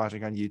people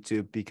watching on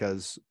YouTube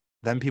because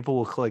then people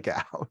will click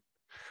out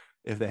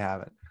if they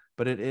haven't.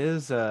 But it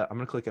is. I'm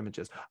going to click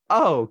images.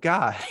 Oh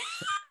God.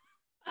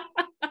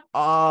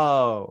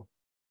 Oh.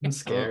 I'm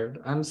scared.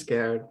 I'm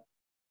scared.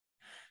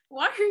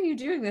 Why are you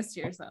doing this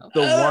to yourself?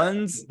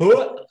 The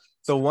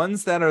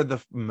ones that are the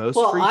most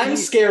freaky. I'm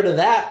scared of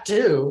that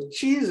too.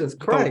 Jesus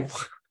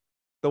Christ.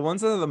 The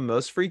ones that are the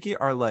most freaky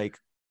are like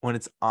when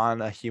it's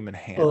on a human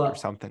hand or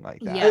something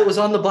like that. Yeah. It was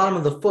on the bottom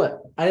of the foot.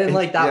 I didn't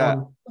like that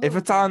one. If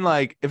it's on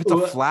if it's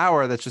a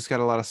flower that's just got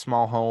a lot of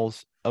small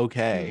holes,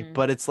 okay.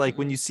 But it's like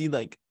when you see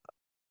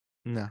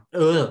no.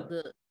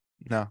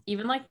 No.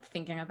 Even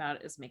thinking about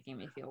it is making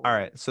me feel weird. All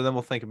right. So then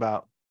we'll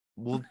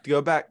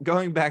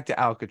going back to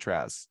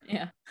Alcatraz.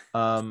 Yeah.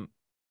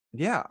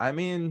 Yeah, I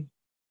mean,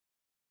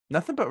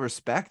 nothing but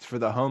respect for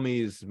the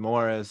homies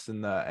Morris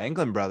and the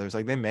Anglin brothers.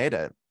 They made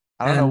it.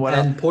 I don't know what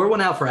else. And pour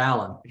one out for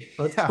Alan.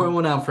 Let's pour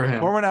one out for him.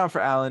 Pour one out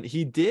for Alan.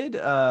 He did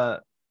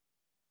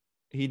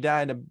he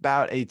died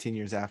about 18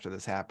 years after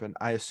this happened.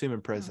 I assume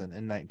in prison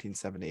in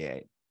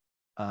 1978.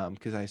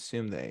 Because I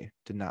assume they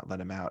did not let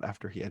him out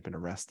after he had been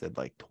arrested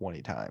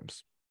 20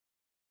 times.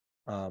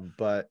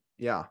 But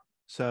yeah,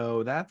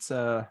 so that's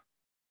the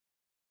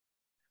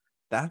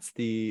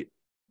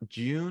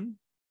June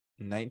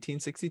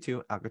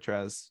 1962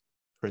 Alcatraz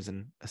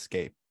prison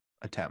escape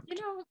attempt.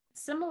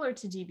 Similar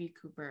to DB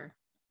Cooper.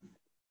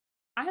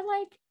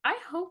 I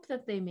hope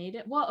that they made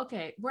it. Well,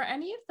 okay, were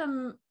any of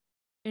them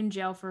in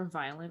jail for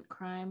violent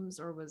crimes,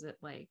 or was it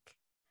a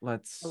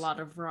lot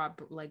of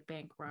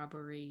bank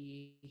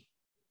robbery?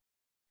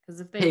 Because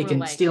if they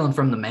were stealing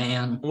from the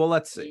man. Well,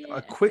 let's see.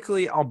 Yeah.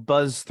 Quickly, I'll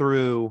buzz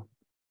through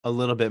a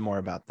little bit more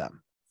about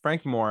them.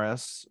 Frank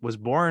Morris was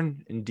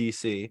born in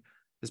D.C.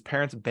 His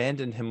parents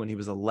abandoned him when he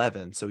was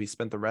 11, so he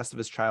spent the rest of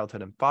his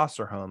childhood in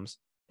foster homes,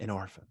 an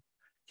orphan.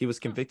 He was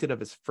convicted of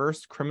his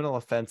first criminal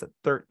offense at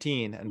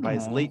 13, and by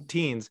his late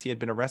teens, he had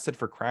been arrested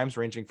for crimes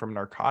ranging from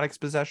narcotics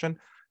possession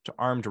to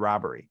armed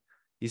robbery.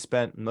 He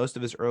spent most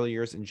of his early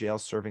years in jail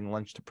serving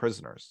lunch to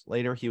prisoners.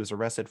 Later, he was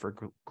arrested for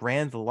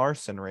grand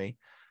larceny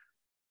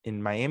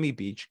in Miami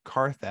Beach,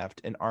 car theft,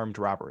 and armed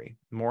robbery.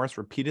 Morris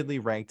repeatedly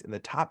ranked in the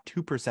top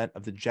 2%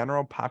 of the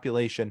general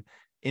population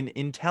in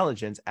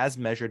intelligence as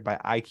measured by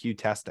IQ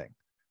testing.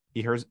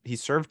 He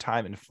served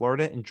time in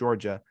Florida and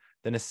Georgia,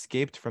 then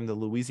escaped from the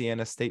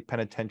Louisiana State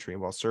Penitentiary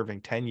while serving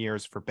 10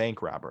 years for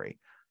bank robbery.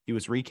 He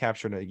was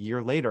recaptured a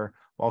year later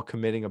while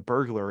committing a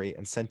burglary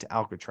and sent to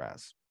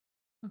Alcatraz.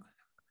 Okay.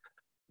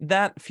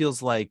 That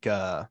feels like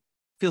the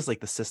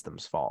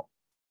system's fault.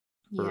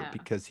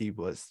 Because he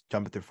was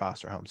jumping through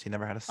foster homes. He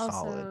never had a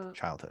solid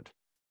childhood.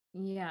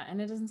 Yeah,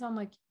 and it doesn't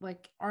sound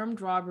like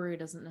armed robbery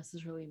doesn't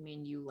necessarily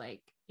mean you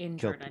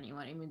injured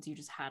anyone. It means you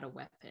just had a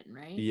weapon,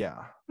 right?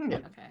 Yeah.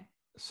 Okay.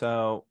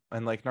 So,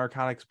 and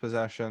narcotics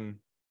possession.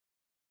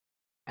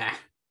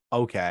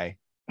 Okay.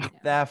 Yeah.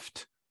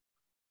 Theft.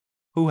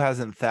 Who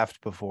hasn't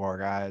theft before,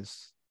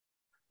 guys?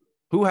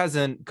 Who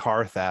hasn't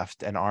car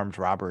theft and armed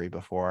robbery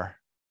before?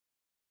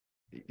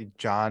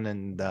 John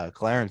and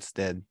Clarence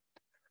did.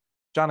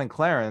 John and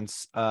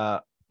Clarence,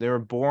 they were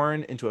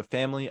born into a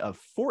family of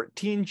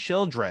 14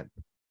 children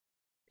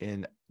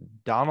in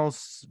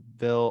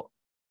Donaldsonville.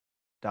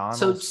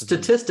 So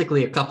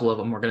statistically, a couple of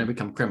them were going to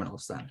become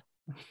criminals then.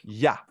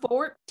 Yeah.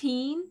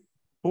 14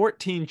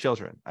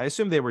 children. I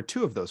assume they were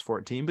 2 of those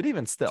 14, but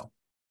even still.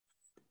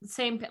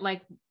 Same,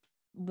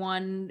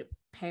 one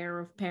pair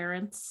of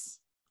parents.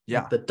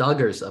 Yeah. The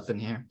Duggars up in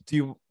here.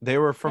 They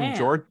were from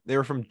Georgia. They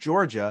were from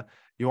Georgia.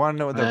 You want to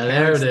know what their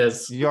parents? There it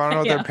is. You want to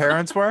know what their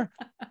parents were?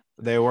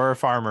 They were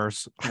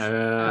farmers.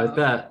 I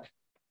bet.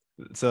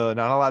 So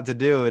not a lot to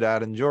do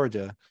out in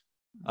Georgia.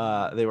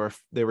 They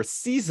were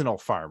seasonal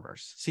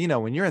farmers. So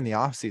when you're in the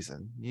off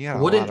season, you got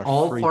Wouldn't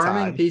all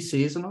farming be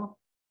seasonal?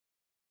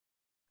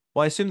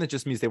 Well, I assume that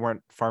just means they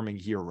weren't farming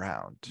year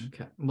round.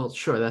 Okay. Well,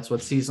 sure. That's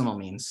what seasonal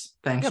means.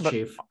 Thanks,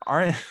 Chief.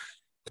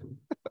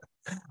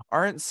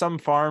 Aren't some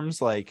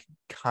farms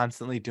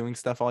constantly doing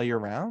stuff all year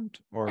round?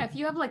 Or if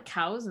you have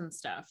cows and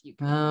stuff, you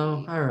can.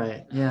 Oh, all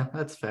right. Yeah,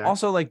 that's fair.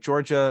 Also,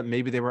 Georgia,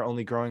 maybe they were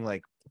only growing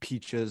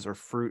peaches or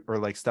fruit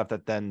or stuff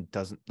that then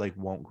doesn't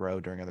won't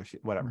grow during other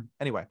whatever.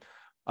 Anyway,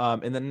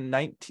 in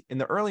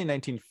the early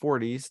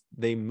 1940s,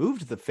 they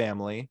moved the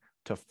family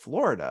to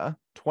Florida,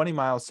 20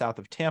 miles south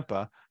of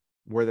Tampa,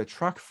 where the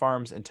truck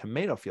farms and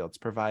tomato fields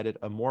provided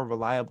a more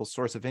reliable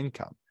source of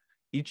income.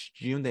 Each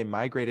June, they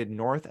migrated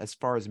north as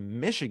far as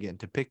Michigan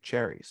to pick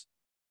cherries.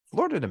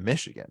 Florida to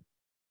Michigan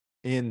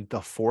in the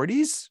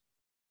 40s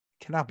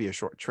cannot be a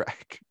short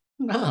trek.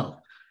 No,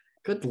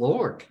 good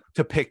Lord.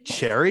 To pick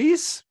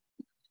cherries?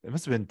 It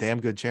must have been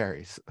damn good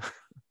cherries.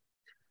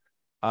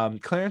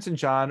 Clarence and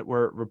John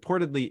were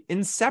reportedly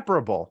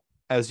inseparable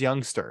as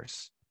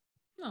youngsters.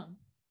 Oh.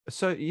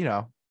 So, you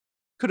know,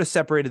 could have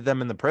separated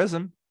them in the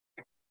prison.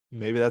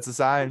 Maybe that's a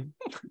sign.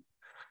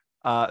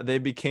 They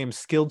became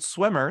skilled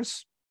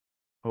swimmers.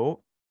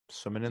 Oh,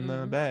 swimming in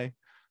the bay.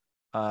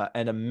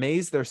 And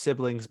amazed their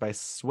siblings by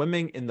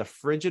swimming in the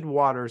frigid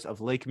waters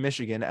of Lake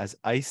Michigan as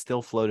ice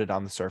still floated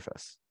on the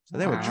surface. So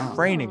they were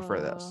training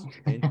for this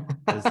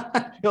as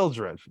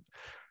children.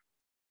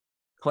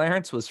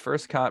 Clarence was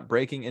first caught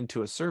breaking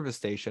into a service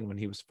station when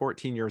he was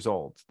 14 years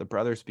old. The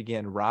brothers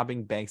began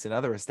robbing banks and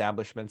other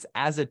establishments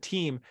as a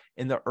team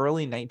in the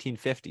early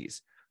 1950s,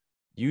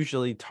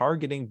 usually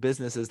targeting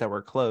businesses that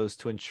were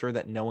closed to ensure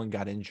that no one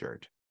got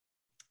injured.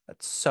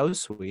 That's so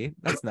sweet.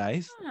 That's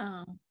nice.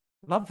 Oh.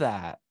 Love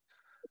that.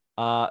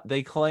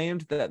 They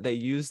claimed that they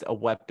used a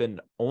weapon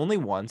only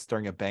once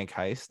during a bank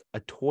heist, a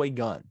toy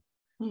gun.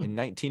 In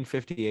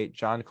 1958,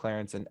 John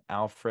Clarence and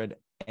Alfred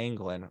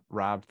Anglin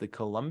robbed the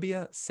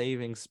Columbia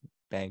Savings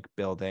Bank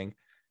building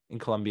in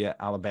Columbia,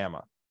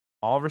 Alabama.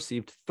 All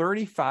received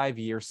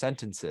 35-year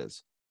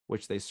sentences,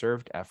 which they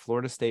served at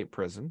Florida State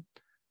Prison,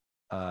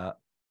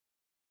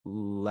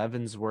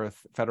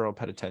 Leavenworth Federal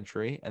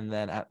Penitentiary, and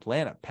then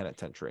Atlanta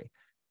Penitentiary.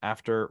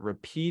 After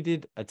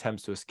repeated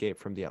attempts to escape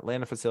from the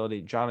Atlanta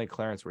facility, John and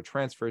Clarence were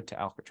transferred to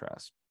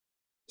Alcatraz.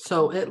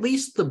 So at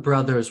least the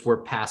brothers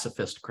were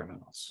pacifist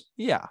criminals.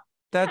 Yeah.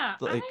 They sound.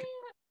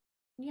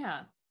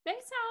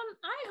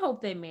 I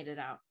hope they made it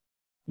out.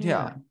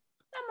 Yeah. I'm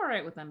all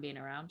right with them being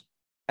around.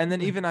 And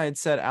then even I had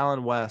said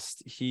Alan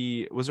West,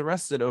 he was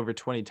arrested over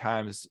 20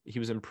 times. He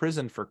was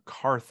imprisoned for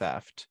car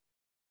theft.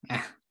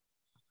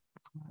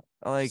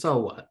 Like, so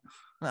what?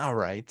 All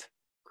right.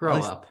 Grow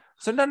up.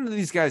 So none of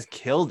these guys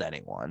killed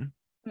anyone.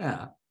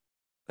 Yeah.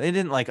 They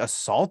didn't like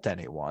assault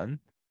anyone.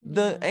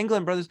 The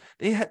Anglin brothers,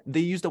 they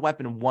used a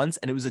weapon once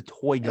and it was a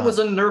toy gun. It was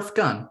a Nerf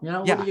gun. You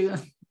know, yeah.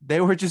 They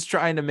were just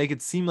trying to make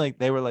it seem like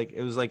they were like,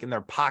 it was like in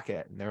their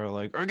pocket and they were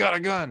like, I got a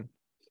gun.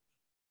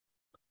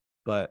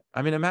 But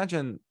I mean,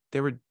 imagine they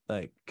were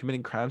like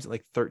committing crimes at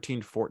like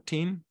 13,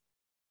 14.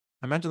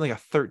 Imagine like a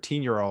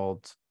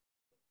 13-year-old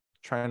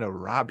trying to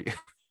rob you.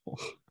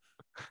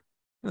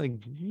 Like,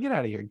 get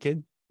out of here,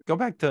 kid. Go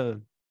back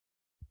to,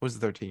 what was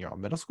the 13-year-old?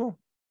 Middle school?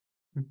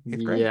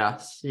 8th grade?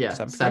 Yes. Yeah.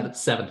 Seventh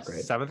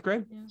grade. 7th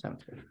grade? Yeah.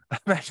 7th grade.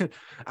 Imagine,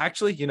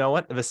 actually, you know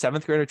what? If a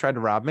 7th grader tried to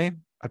rob me,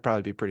 I'd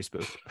probably be pretty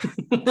spooked.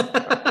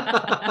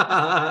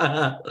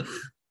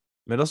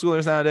 Middle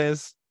schoolers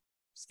nowadays,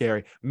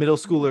 scary. Middle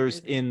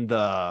schoolers in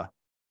the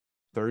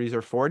 30s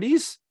or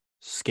 40s,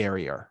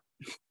 scarier,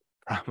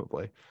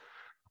 probably.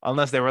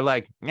 Unless they were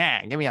like,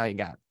 yeah, give me all you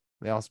got.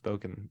 They all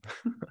spoke in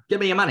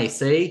give me your money,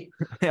 see?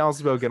 They all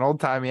spoke in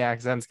old-timey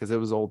accents because it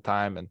was old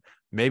time and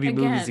maybe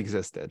movies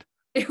existed.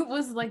 It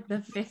was like the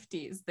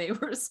 50s. They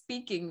were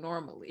speaking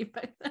normally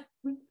by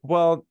then.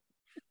 Well,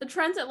 the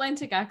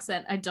transatlantic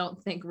accent, I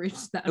don't think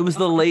reached that. It was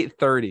the late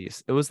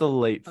 30s. It was the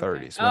late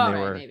 30s when they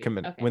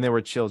were when they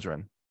were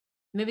children.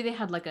 Maybe they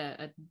had like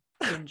a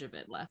tinge of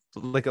it left.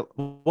 Like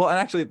and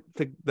actually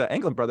the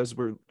Anglin brothers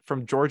were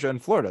from Georgia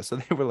and Florida, so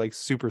they were like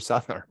super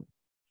southern.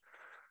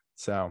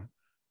 So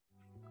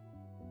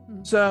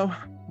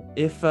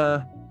if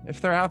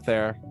they're out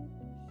there,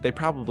 they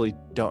probably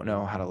don't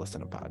know how to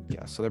listen to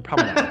podcasts, so they're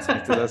probably not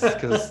listening to this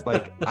because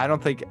like I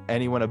don't think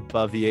anyone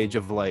above the age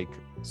of like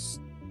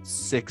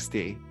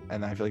 60,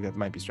 and I feel like that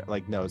might be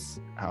like knows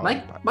how.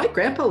 My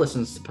grandpa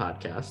listens to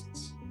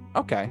podcasts.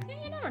 Okay.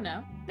 Yeah, you never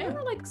know. They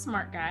were like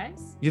smart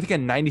guys. You think a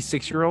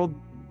 96-year-old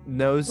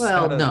knows?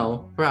 Well,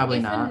 no, probably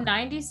not. If a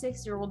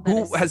 96-year-old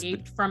that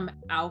escaped from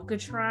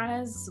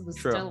Alcatraz was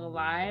still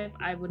alive,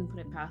 I wouldn't put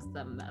it past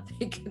them that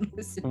they can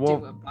listen to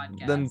a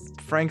podcast. Then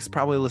Frank's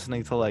probably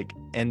listening to like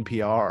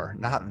NPR,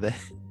 not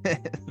this.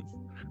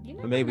 You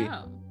never maybe.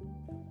 know.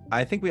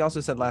 I think we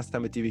also said last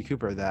time with DB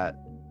Cooper that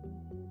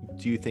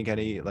do you think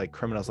any like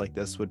criminals like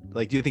this would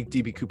like? Do you think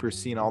DB Cooper's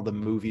seen all the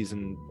movies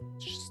and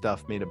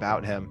stuff made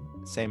about him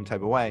same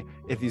type of way?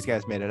 If these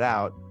guys made it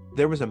out,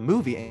 there was a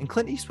movie and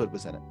Clint Eastwood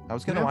was in it. I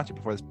was gonna watch it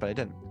before this, but I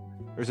didn't.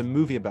 There's a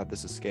movie about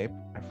this escape.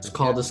 It's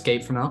called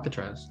Escape from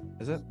Alcatraz.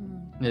 Is it?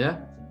 Yeah.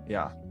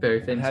 Yeah.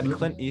 Very famous. It had movie.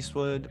 Clint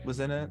Eastwood was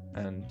in it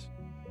and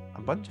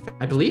a bunch of.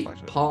 I believe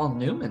Paul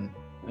Newman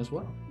as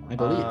well. I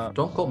believe.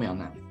 Don't quote me on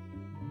that.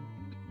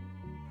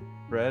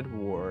 Fred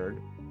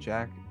Ward,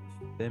 Jack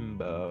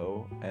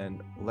Thimbo,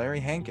 and Larry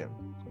Hankin.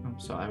 Oh,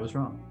 so I was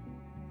wrong.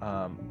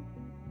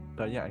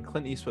 But yeah, and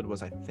Clint Eastwood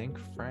was, I think,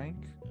 Frank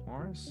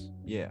Morris.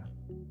 Yeah,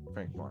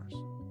 Frank Morris.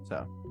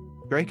 So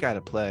great guy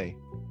to play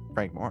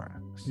Frank Morris.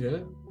 Yeah,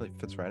 really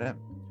fits right in.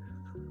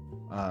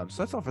 So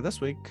that's all for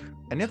this week.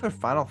 Any other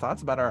final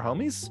thoughts about our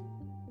homies?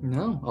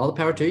 No, all the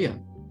power to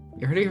you.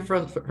 You heard it here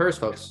first,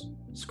 folks.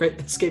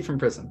 Escape from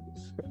prison.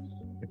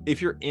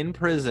 If you're in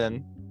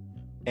prison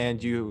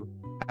and you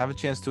have a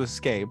chance to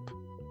escape,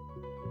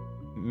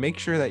 make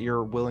sure that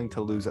you're willing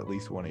to lose at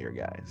least one of your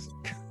guys.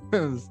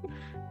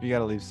 You got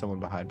to leave someone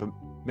behind, but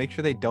make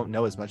sure they don't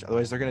know as much.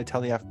 Otherwise, they're going to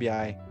tell the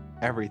FBI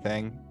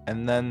everything,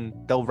 and then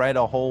they'll write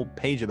a whole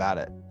page about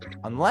it,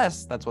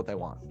 unless that's what they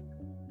want.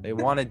 They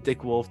wanted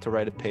Dick Wolf to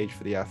write a page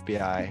for the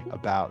FBI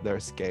about their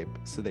escape,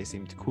 so they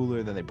seemed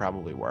cooler than they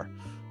probably were.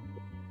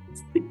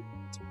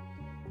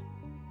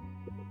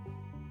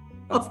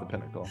 That's the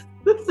pinnacle.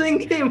 The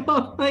thing came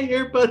off my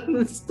earbud and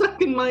it's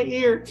stuck in my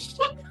ear.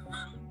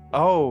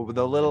 Oh,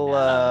 the little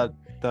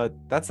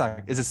that's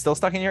not. Is it still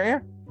stuck in your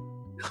ear?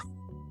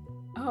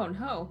 Oh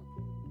no.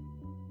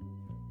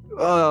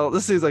 Oh,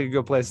 this seems like a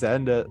good place to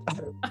end it.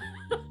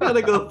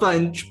 Gotta go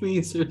find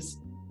tweezers.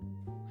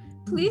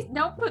 Please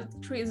don't put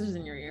tweezers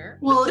in your ear.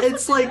 Well,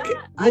 it's like...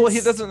 Well,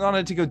 he doesn't want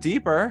it to go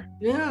deeper.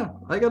 Yeah,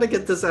 I gotta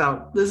get this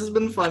out. This has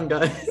been fun,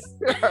 guys.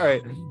 All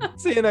right.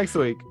 See you next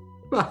week.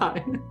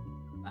 Bye.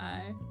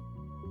 Bye.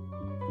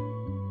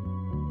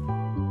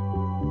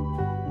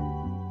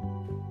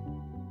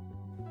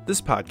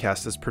 This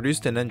podcast is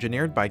produced and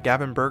engineered by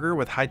Gavin Berger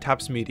with High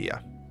Tops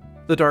Media.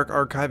 The Dark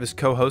Archive is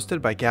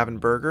co-hosted by Gavin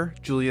Berger,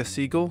 Julia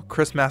Siegel,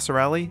 Chris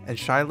Massarelli, and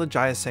Shaila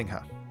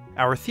Jayasinghe.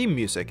 Our theme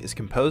music is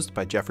composed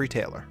by Jeffrey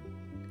Taylor.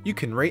 You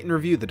can rate and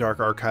review The Dark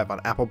Archive on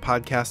Apple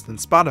Podcasts and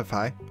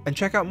Spotify, and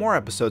check out more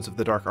episodes of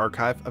The Dark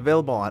Archive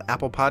available on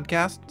Apple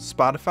Podcasts,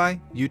 Spotify,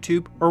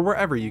 YouTube, or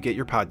wherever you get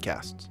your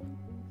podcasts.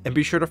 And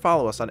be sure to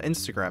follow us on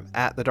Instagram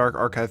at The Dark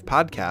Archive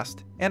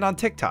Podcast and on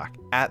TikTok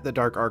at The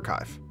Dark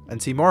Archive, and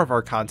see more of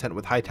our content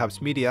with High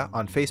Tops Media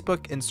on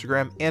Facebook,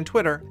 Instagram, and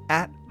Twitter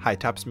at High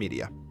Tops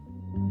Media.